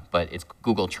 But it's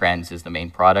Google Trends is the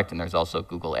main product, and there's also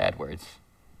Google AdWords.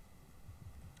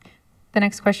 The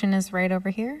next question is right over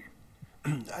here.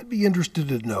 I'd be interested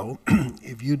to know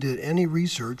if you did any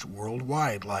research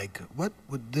worldwide, what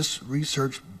would this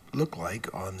research look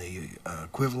like on the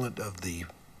equivalent of the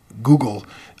Google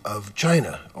of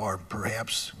China, or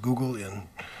perhaps Google in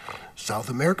South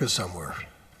America somewhere?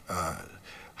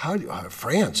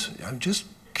 France. I'm just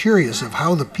curious of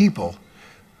how the people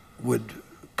would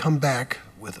come back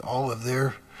with all of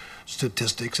their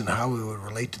statistics and how it would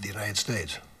relate to the United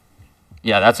States.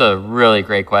 Yeah, that's a really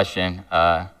great question.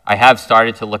 I have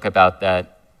started to look about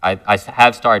that. I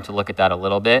have started to look at that a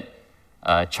little bit.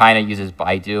 China uses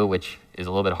Baidu, which is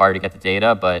a little bit hard to get the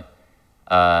data, but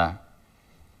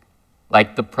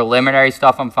the preliminary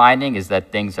stuff I'm finding is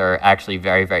that things are actually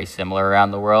very, very similar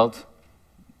around the world.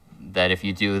 That if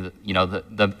you do,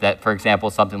 that for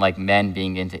example, something like men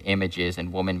being into images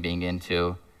and women being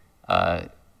into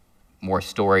more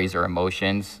stories or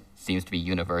emotions seems to be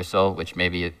universal, which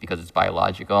maybe because it's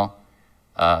biological.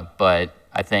 But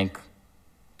I think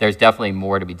there's definitely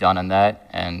more to be done on that,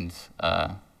 and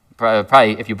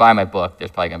probably if you buy my book,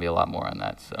 there's probably going to be a lot more on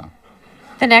that. So.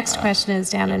 The next question is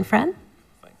down in front.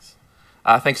 Thanks.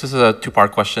 Thanks. This is a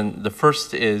two-part question. The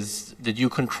first is, did you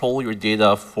control your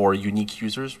data for unique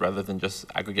users rather than just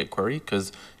aggregate query?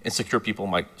 Because insecure people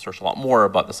might search a lot more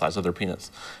about the size of their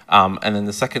penis. And then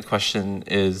the second question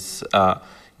is,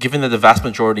 given that the vast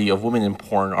majority of women in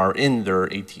porn are in their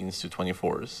 18s to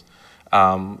 24s,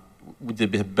 would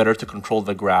it be better to control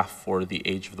the graph for the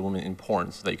age of the women in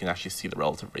porn so that you can actually see the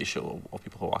relative ratio of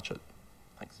people who watch it?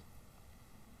 Thanks.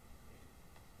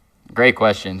 Great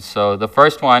question. So the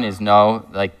first one is no,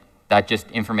 that just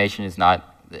information is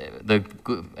not, the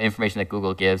information that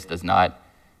Google gives does not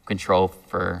control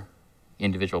for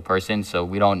individual person, so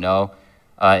we don't know.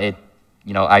 I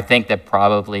think that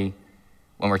probably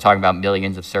when we're talking about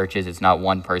millions of searches, it's not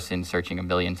one person searching a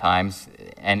million times.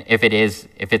 And if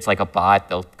it's like a bot,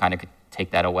 they'll kind of take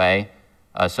that away.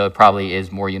 So it probably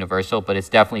is more universal, but it's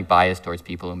definitely biased towards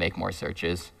people who make more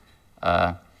searches.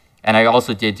 And I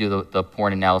also did do the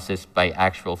porn analysis by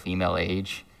actual female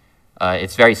age.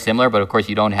 It's very similar, but of course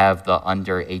you don't have the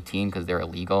under 18 because they're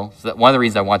illegal. So one of the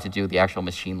reasons I want to do the actual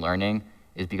machine learning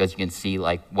is because you can see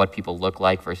what people look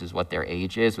like versus what their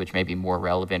age is, which may be more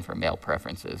relevant for male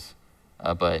preferences.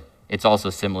 But it's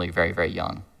also similarly very, very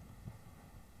young.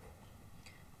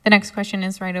 The next question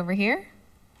is right over here.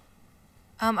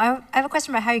 I have a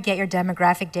question about how you get your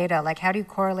demographic data. How do you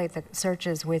correlate the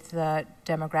searches with the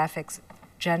demographics,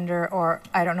 gender, or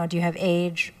I don't know, do you have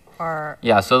age or?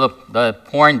 Yeah, so the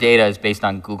porn data is based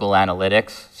on Google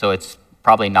Analytics, so it's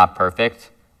probably not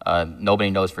perfect. Nobody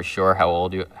knows for sure how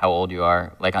old you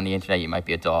are. On the internet, you might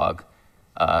be a dog,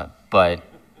 but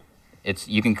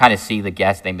you can kind of see the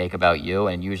guess they make about you,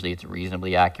 and usually it's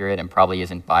reasonably accurate and probably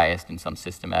isn't biased in some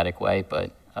systematic way, but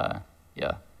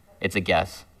yeah, it's a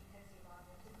guess.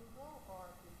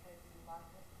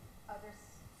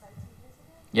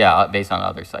 Yeah, based on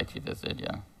other sites you visited,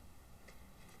 yeah.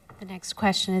 The next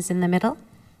question is in the middle.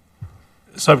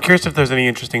 So I'm curious if there's any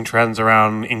interesting trends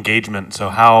around engagement. So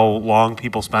how long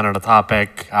people spend on a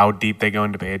topic, how deep they go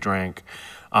into page rank.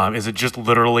 Is it just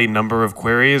literally number of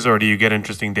queries, or do you get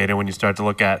interesting data when you start to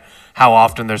look at how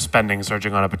often they're spending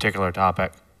searching on a particular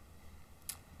topic?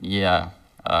 Yeah,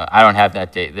 I don't have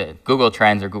that data. Google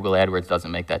Trends or Google AdWords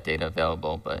doesn't make that data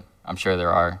available, but I'm sure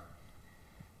there are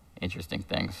interesting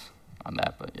things on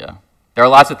that, but yeah. There are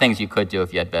lots of things you could do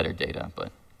if you had better data,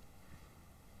 but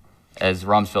as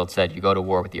Rumsfeld said, you go to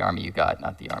war with the army you got,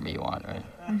 not the army you want, right?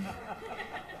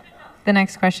 The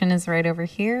next question is right over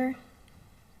here.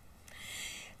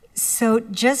 So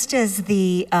just as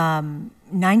the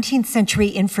 19th century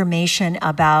information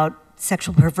about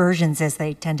sexual perversions, as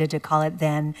they tended to call it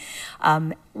then,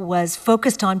 was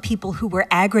focused on people who were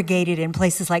aggregated in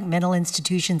places like mental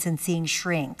institutions and seeing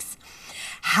shrinks,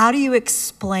 how do you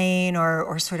explain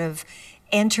or sort of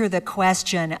enter the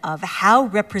question of how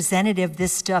representative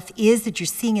this stuff is that you're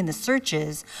seeing in the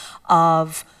searches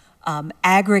of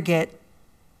aggregate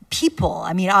people?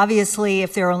 I mean, obviously,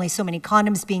 if there are only so many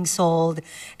condoms being sold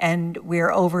and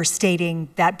we're overstating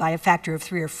that by a factor of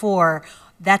 3 or 4,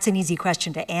 that's an easy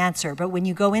question to answer. But when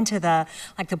you go into the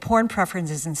porn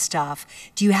preferences and stuff,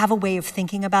 do you have a way of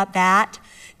thinking about that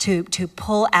to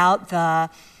pull out the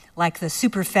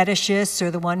super fetishists or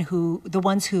the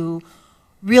ones who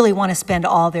really want to spend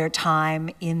all their time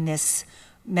in this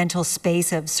mental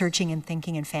space of searching and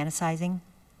thinking and fantasizing?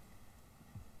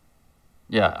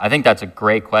 Yeah, I think that's a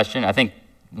great question. I think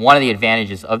one of the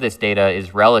advantages of this data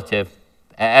is relative.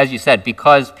 As you said,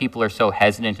 because people are so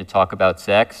hesitant to talk about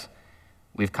sex,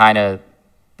 the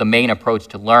main approach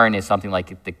to learn is something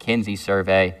like the Kinsey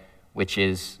survey, which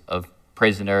is of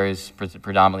prisoners,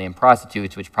 predominantly and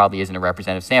prostitutes, which probably isn't a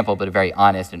representative sample, but a very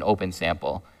honest and open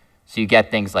sample. So you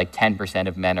get things like 10%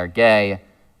 of men are gay,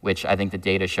 which I think the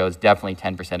data shows definitely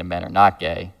 10% of men are not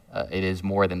gay. It is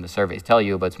more than the surveys tell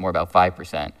you, but it's more about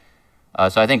 5%.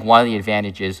 So I think one of the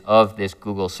advantages of this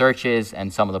Google searches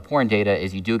and some of the porn data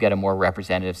is you do get a more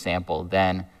representative sample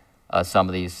than some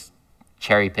of these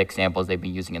cherry-pick samples they've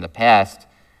been using in the past.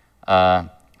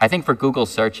 I think for Google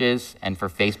searches and for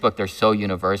Facebook, they're so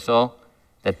universal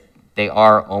that they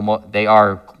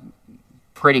are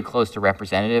pretty close to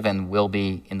representative and will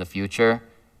be in the future.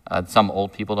 Some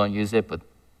old people don't use it, but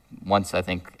once I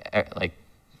think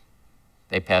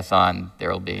they pass on,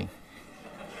 there will be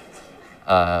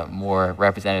more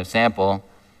representative sample.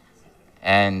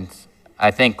 And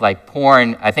I think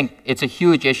porn, I think it's a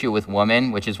huge issue with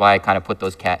women, which is why I kind of put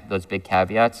those big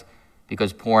caveats,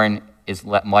 because porn is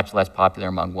much less popular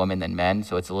among women than men,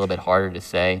 so it's a little bit harder to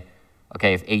say,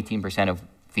 okay, if 18% of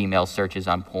female searches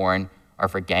on porn are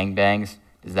for gangbangs,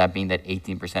 does that mean that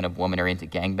 18% of women are into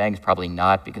gangbangs? Probably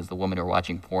not, because the women who are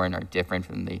watching porn are different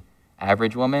from the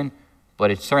average woman, but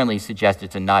it certainly suggests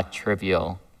it's a not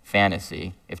trivial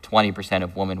fantasy. If 20%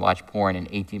 of women watch porn and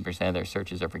 18% of their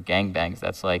searches are for gangbangs,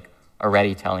 that's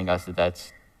already telling us that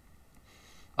that's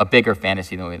a bigger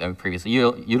fantasy than we previously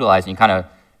utilized. And you kind of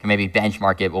can maybe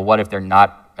benchmark it. Well, what if they're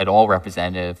not at all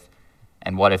representative?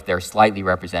 And what if they're slightly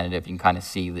representative? You can kind of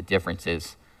see the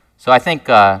differences. So I think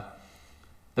the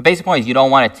basic point is you don't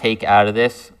want to take out of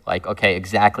this, okay,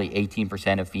 exactly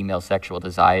 18% of female sexual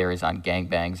desire is on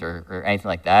gangbangs or anything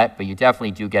like that, but you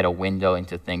definitely do get a window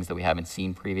into things that we haven't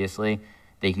seen previously.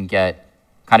 They can get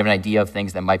kind of an idea of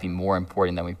things that might be more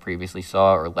important than we previously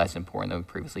saw or less important than we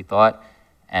previously thought.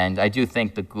 And I do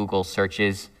think the Google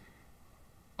searches,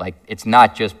 it's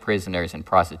not just prisoners and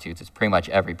prostitutes, it's pretty much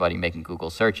everybody making Google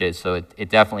searches, so it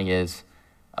definitely is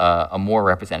a more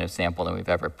representative sample than we've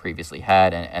ever previously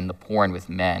had, and the porn with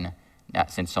men,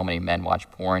 since so many men watch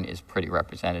porn, is pretty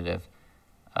representative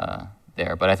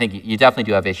there. But I think you definitely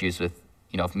do have issues with,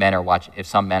 if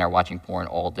some men are watching porn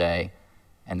all day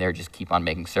and they're just keep on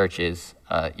making searches,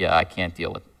 I can't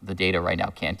deal with, the data right now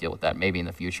can't deal with that. Maybe in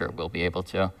the future we'll be able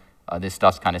to. This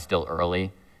stuff's kind of still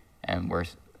early, and we're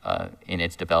in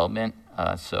its development,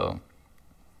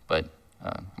 but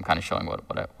I'm kind of showing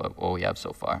what we have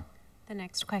so far. The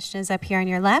next question is up here on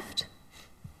your left.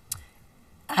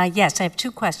 Yes, I have 2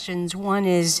 questions. One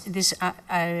is, this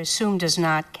I assume does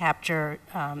not capture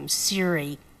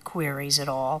Siri queries at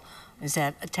all. Is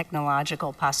that a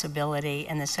technological possibility?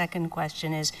 And the second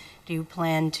question is, do you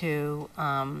plan to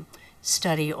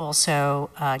study also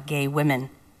gay women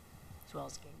as well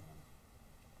as gay men?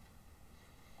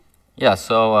 Yeah,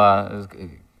 so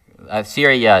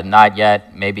Siri, not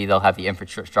yet. Maybe they'll have the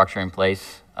infrastructure in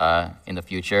place in the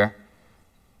future.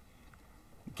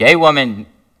 Gay women,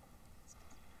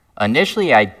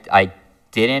 initially I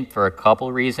didn't for a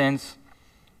couple reasons.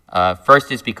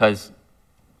 First is because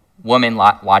women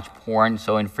watch porn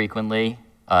so infrequently.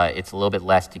 It's a little bit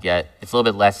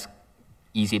less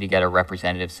easy to get a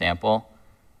representative sample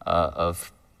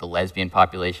of the lesbian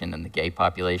population and the gay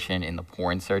population in the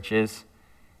porn searches.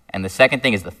 And the second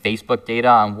thing is the Facebook data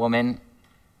on women.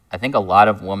 I think a lot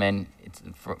of women,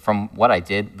 from what I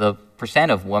did, the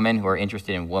percent of women who are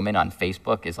interested in women on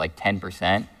Facebook is 10%.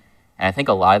 And I think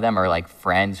a lot of them are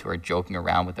friends who are joking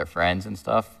around with their friends and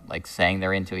stuff, saying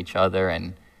they're into each other.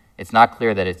 And it's not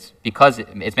clear that it's because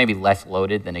it's maybe less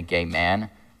loaded than a gay man,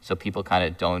 so people kind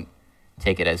of don't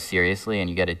take it as seriously,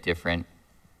 and you get a different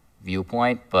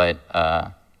viewpoint. But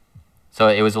so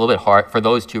it was a little bit hard for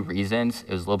those 2 reasons.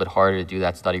 It was a little bit harder to do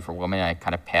that study for women, and I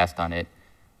kind of passed on it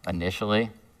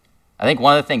initially. I think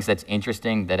one of the things that's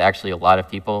interesting that actually a lot of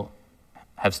people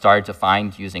have started to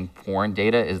find using porn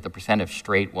data is the percent of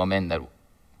straight women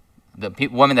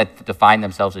women that define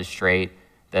themselves as straight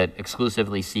that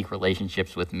exclusively seek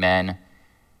relationships with men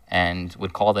and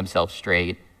would call themselves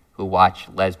straight, who watch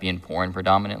lesbian porn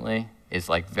predominantly, is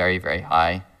like very, very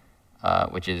high,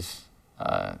 which is,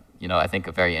 I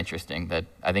think very interesting. That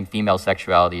I think female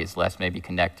sexuality is less maybe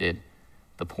connected.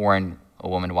 The porn a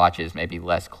woman watches may be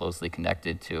less closely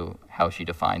connected to how she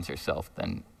defines herself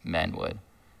than men would.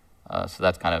 So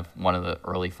that's kind of one of the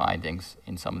early findings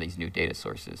in some of these new data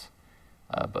sources.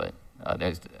 But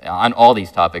on all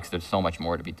these topics, there's so much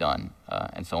more to be done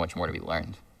and so much more to be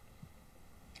learned.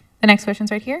 The next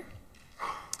question's right here.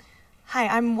 Hi,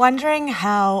 I'm wondering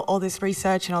how all this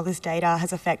research and all this data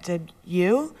has affected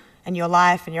you and your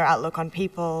life and your outlook on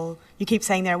people. You keep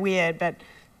saying they're weird, but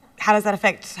how does that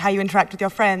affect how you interact with your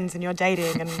friends and your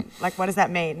dating, and like, what does that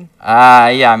mean?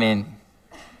 Yeah, I mean,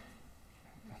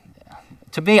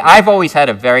 to me, I've always had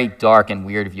a very dark and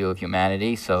weird view of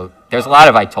humanity, so there's a lot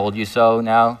of I told you so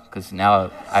now, because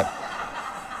now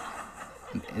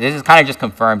this has kind of just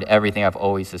confirmed everything I've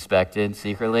always suspected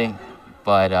secretly,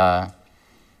 but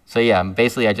so yeah,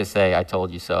 basically I just say I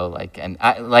told you so, like, and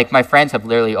like my friends have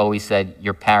literally always said,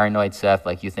 you're paranoid, Seth,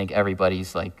 like you think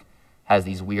everybody's like has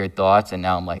these weird thoughts, and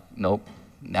now I'm like, nope,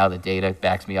 now the data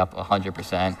backs me up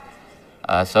 100%.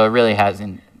 So it really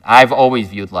hasn't, I've always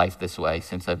viewed life this way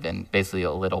since I've been basically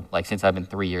since I've been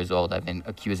 3 years old, I've been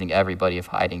accusing everybody of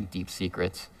hiding deep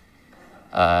secrets.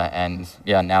 And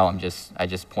yeah, now I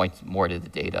just point more to the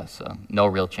data, so no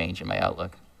real change in my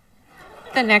outlook.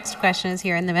 The next question is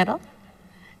here in the middle.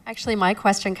 Actually, my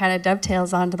question kind of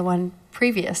dovetails onto the one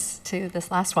previous to this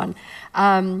last one.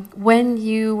 When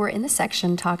you were in the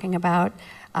section talking about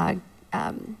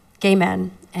gay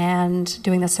men and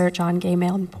doing the search on gay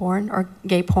male porn or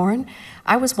gay porn,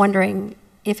 I was wondering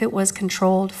if it was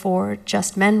controlled for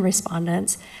just men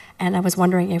respondents, and I was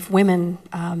wondering if women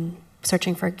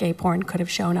searching for gay porn could have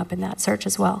shown up in that search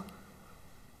as well.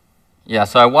 Yeah,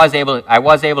 so I was able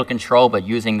to control, but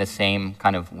using the same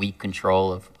kind of weak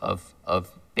control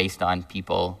of based on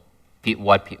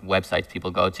what websites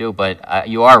people go to. But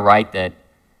you are right that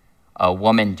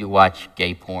women do watch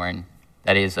gay porn.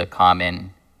 That is a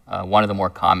common, one of the more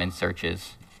common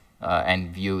searches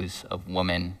and views of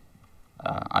women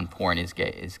on porn is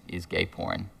gay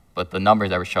porn. But the numbers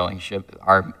that we're showing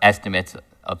are estimates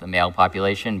of the male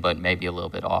population, but maybe a little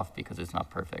bit off because it's not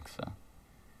perfect. So,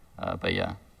 but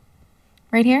yeah.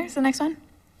 Right here is the next one.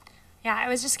 Yeah, I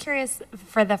was just curious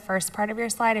for the first part of your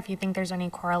slide, if you think there's any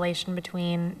correlation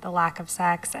between the lack of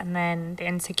sex and then the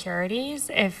insecurities,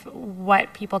 if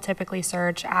what people typically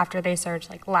search after they search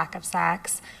like lack of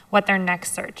sex, what their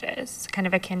next search is, kind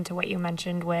of akin to what you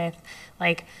mentioned with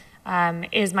like,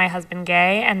 is my husband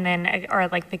gay? And then, or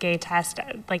like the gay test,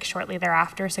 like shortly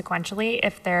thereafter, sequentially,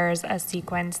 if there's a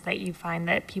sequence that you find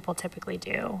that people typically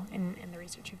do in the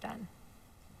research you've done.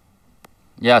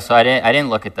 Yeah, so I didn't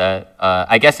look at that.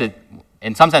 I guess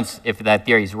in some sense, if that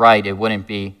theory is right, it wouldn't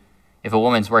be, if a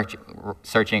woman's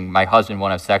searching my husband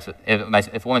won't have sex with, if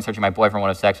a woman's searching my boyfriend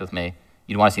won't have sex with me,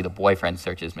 you'd want to see the boyfriend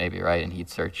searches maybe, right? And he'd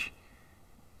search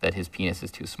that his penis is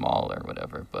too small or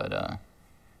whatever, but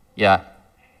yeah.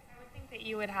 I would think that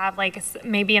you would have like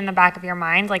maybe in the back of your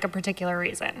mind like a particular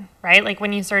reason, right? Like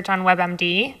when you search on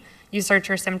WebMD, you search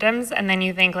your symptoms and then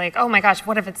you think like, oh my gosh,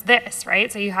 what if it's this, right?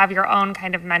 So you have your own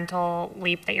kind of mental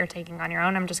leap that you're taking on your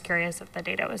own. I'm just curious if the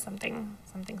data was something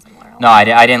similar. No, I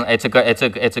didn't. It's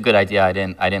a good idea. I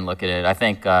didn't look at it. I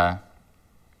think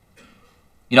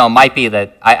it might be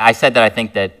that I said that I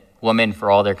think that women, for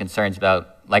all their concerns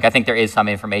about, like I think there is some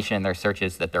information in their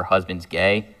searches that their husband's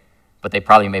gay, but they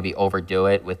probably maybe overdo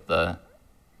it with the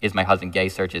is my husband gay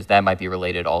searches. That might be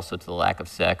related also to the lack of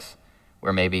sex,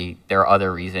 where maybe there are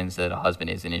other reasons that a husband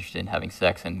isn't interested in having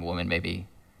sex and women maybe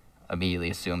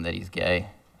immediately assume that he's gay.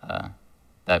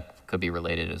 That could be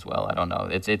related as well. I don't know.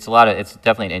 It's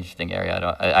definitely an interesting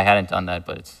area. I hadn't done that,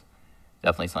 but it's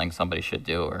definitely something somebody should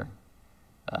do. Or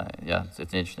yeah, it's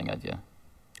an interesting idea.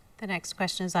 The next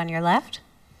question is on your left.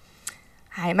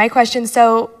 Hi, my question.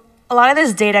 So a lot of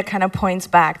this data kind of points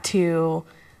back to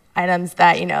items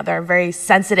that, they're very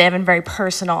sensitive and very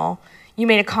personal. You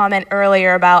made a comment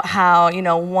earlier about how,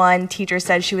 one teacher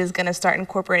said she was going to start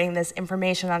incorporating this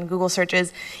information on Google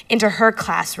searches into her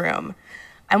classroom.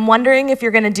 I'm wondering if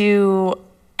you're going to do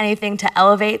anything to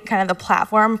elevate kind of the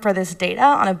platform for this data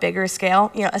on a bigger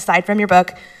scale, aside from your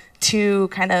book, to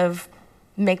kind of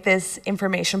make this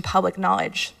information public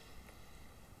knowledge.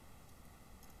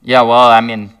 Yeah, well, I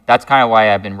mean, that's kind of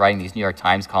why I've been writing these New York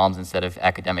Times columns instead of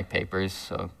academic papers.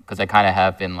 So, because I kind of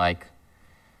have been like,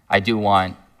 I do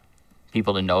want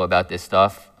people to know about this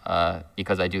stuff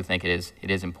because I do think it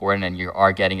is important, and you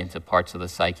are getting into parts of the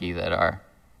psyche that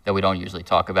we don't usually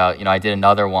talk about. I did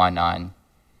another one on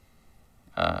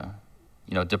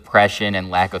depression and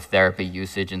lack of therapy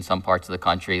usage in some parts of the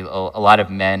country. A lot of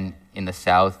men in the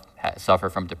South suffer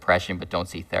from depression but don't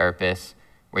see therapists,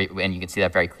 and you can see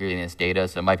that very clearly in this data.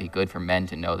 So it might be good for men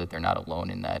to know that they're not alone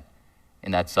in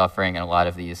that suffering and a lot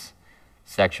of these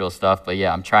sexual stuff. But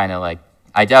yeah,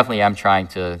 I definitely am trying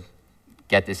to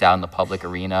get this out in the public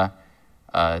arena.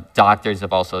 Doctors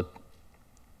have also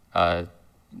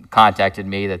contacted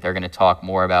me that they're going to talk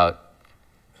more about,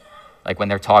 like when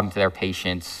they're talking to their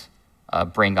patients,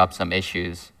 bring up some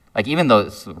issues. Like even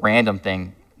those random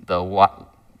thing,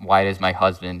 why does my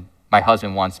husband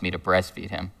wants me to breastfeed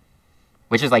him,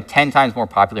 which is like 10 times more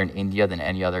popular in India than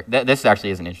any other. This actually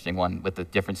is an interesting one with the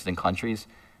differences in countries.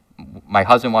 My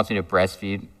husband wants me to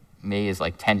breastfeed me is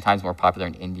like 10 times more popular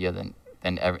in India than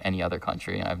any other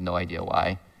country, and I have no idea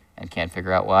why and can't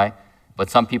figure out why. But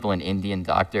some people in Indian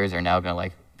doctors are now going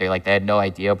to they had no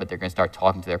idea, but they're going to start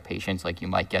talking to their patients like you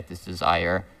might get this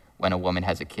desire when a woman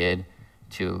has a kid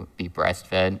to be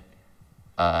breastfed.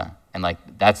 And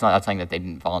like that's not something that they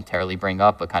didn't voluntarily bring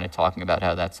up, but kind of talking about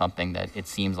how that's something that it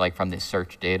seems like from this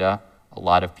search data a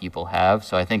lot of people have.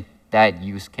 So I think that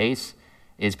use case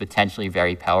is potentially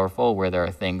very powerful, where there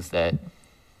are things that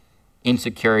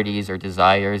insecurities or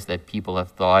desires that people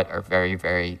have thought are very,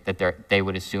 very, that they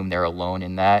would assume they're alone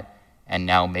in that, and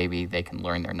now maybe they can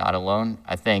learn they're not alone.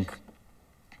 I think,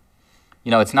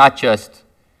 it's not just,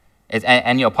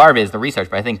 and part of it is the research,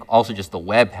 but I think also just the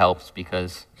web helps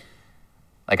because,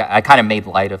 like, I kind of made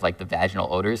light of, like, the vaginal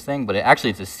odors thing, but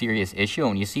it's a serious issue.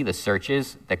 And when you see the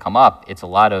searches that come up, it's a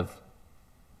lot of,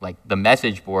 like, the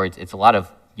message boards, it's a lot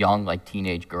of young, like,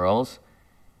 teenage girls,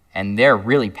 and they're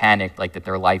really panicked, like, that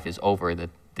their life is over, that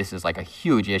this is, like, a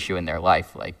huge issue in their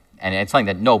life, like, and it's something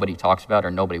that nobody talks about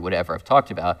or nobody would ever have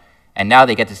talked about. And now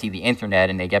they get to see the internet,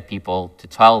 and they get people to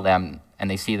tell them, and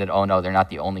they see that, oh, no, they're not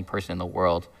the only person in the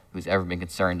world who's ever been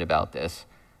concerned about this.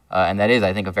 And that is,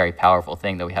 I think, a very powerful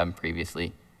thing that we haven't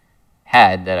previously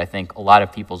had, that I think a lot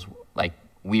of people's, like,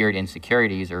 weird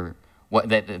insecurities or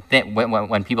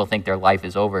when people think their life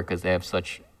is over because they have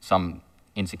some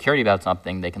insecurity about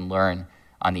something, they can learn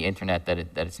on the internet that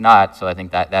it's not. So I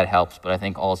think that helps. But I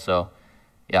think also,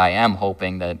 I am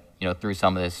hoping that, through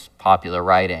some of this popular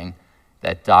writing,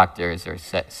 that doctors or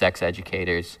sex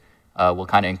educators will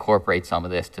kind of incorporate some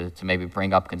of this to maybe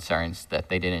bring up concerns that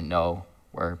they didn't know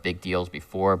were big deals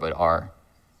before, but are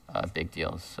big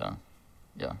deals. So,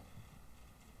 yeah.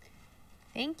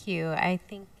 Thank you. I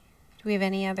think, do we have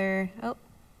any other, we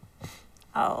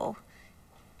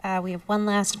have one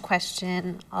last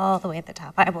question all the way at the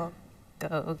top. I will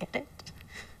go get it.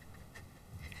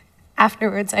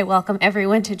 Afterwards, I welcome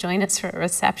everyone to join us for a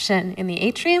reception in the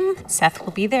atrium. Seth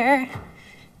will be there.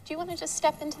 Do you want to just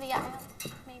step into the aisle?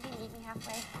 Maybe meet me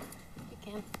halfway. You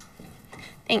can.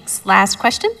 Thanks. Last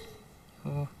question.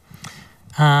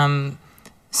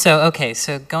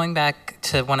 So going back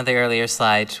to one of the earlier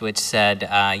slides, which said,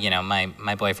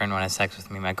 my boyfriend won't have sex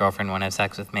with me, my girlfriend won't have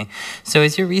sex with me. So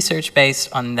is your research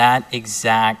based on that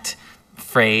exact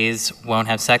phrase, won't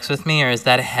have sex with me, or is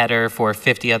that a header for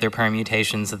 50 other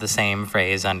permutations of the same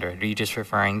phrase under it? Are you just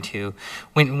referring to,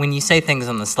 when you say things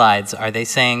on the slides, are they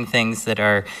saying things that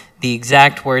are the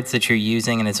exact words that you're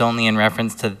using and it's only in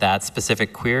reference to that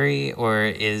specific query, or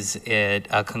is it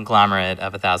a conglomerate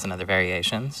of 1,000 other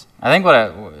variations? I think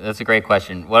that's a great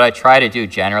question. What I try to do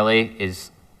generally is,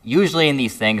 usually in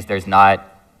these things, there's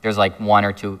like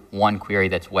one query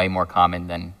that's way more common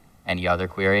than any other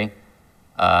query.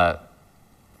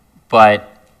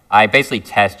 But I basically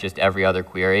test just every other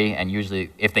query, and usually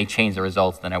if they change the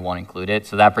results, then I won't include it.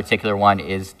 So that particular one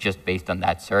is just based on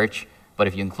that search. But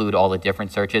if you include all the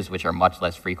different searches, which are much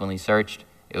less frequently searched,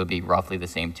 it would be roughly the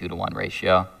same 2-to-1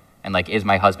 ratio. And like, is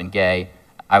my husband gay?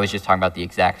 I was just talking about the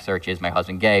exact search, is my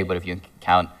husband gay? But if you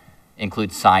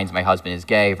include signs my husband is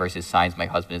gay versus signs my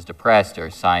husband is depressed, or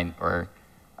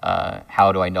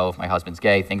how do I know if my husband's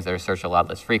gay, things that are searched a lot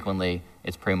less frequently,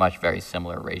 it's pretty much very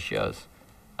similar ratios.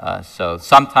 So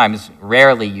sometimes,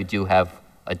 rarely, you do have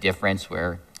a difference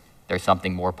where there's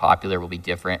something more popular will be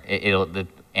different. The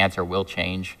answer will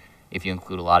change if you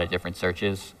include a lot of different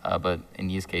searches, but in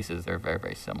these cases, they're very,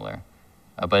 very similar.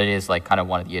 But it is like kind of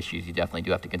one of the issues you definitely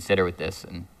do have to consider with this.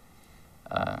 And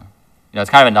it's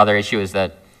kind of another issue is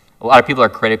that a lot of people are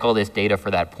critical of this data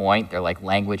for that point. They're like,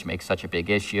 language makes such a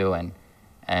big issue,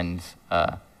 and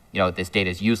this data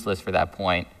is useless for that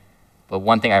point. But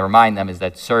one thing I remind them is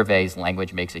that surveys,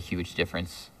 language makes a huge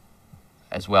difference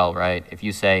as well, right? If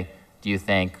you say, do you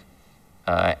think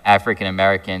African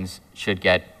Americans should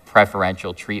get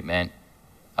preferential treatment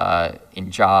in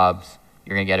jobs,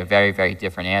 you're going to get a very, very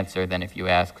different answer than if you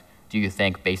ask, do you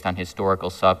think based on historical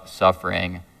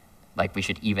suffering like we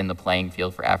should even the playing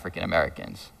field for African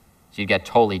Americans. So you get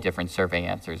totally different survey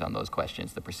answers on those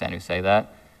questions, the percent who say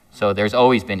that. So there's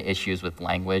always been issues with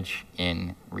language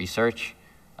in research,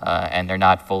 and they're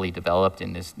not fully developed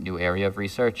in this new area of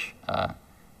research.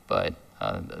 But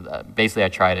basically I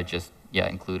try to just,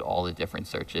 include all the different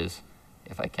searches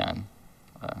if I can.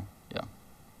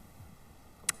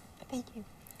 Thank you.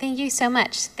 Thank you so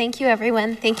much. Thank you,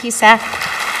 everyone. Thank you,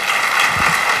 Seth.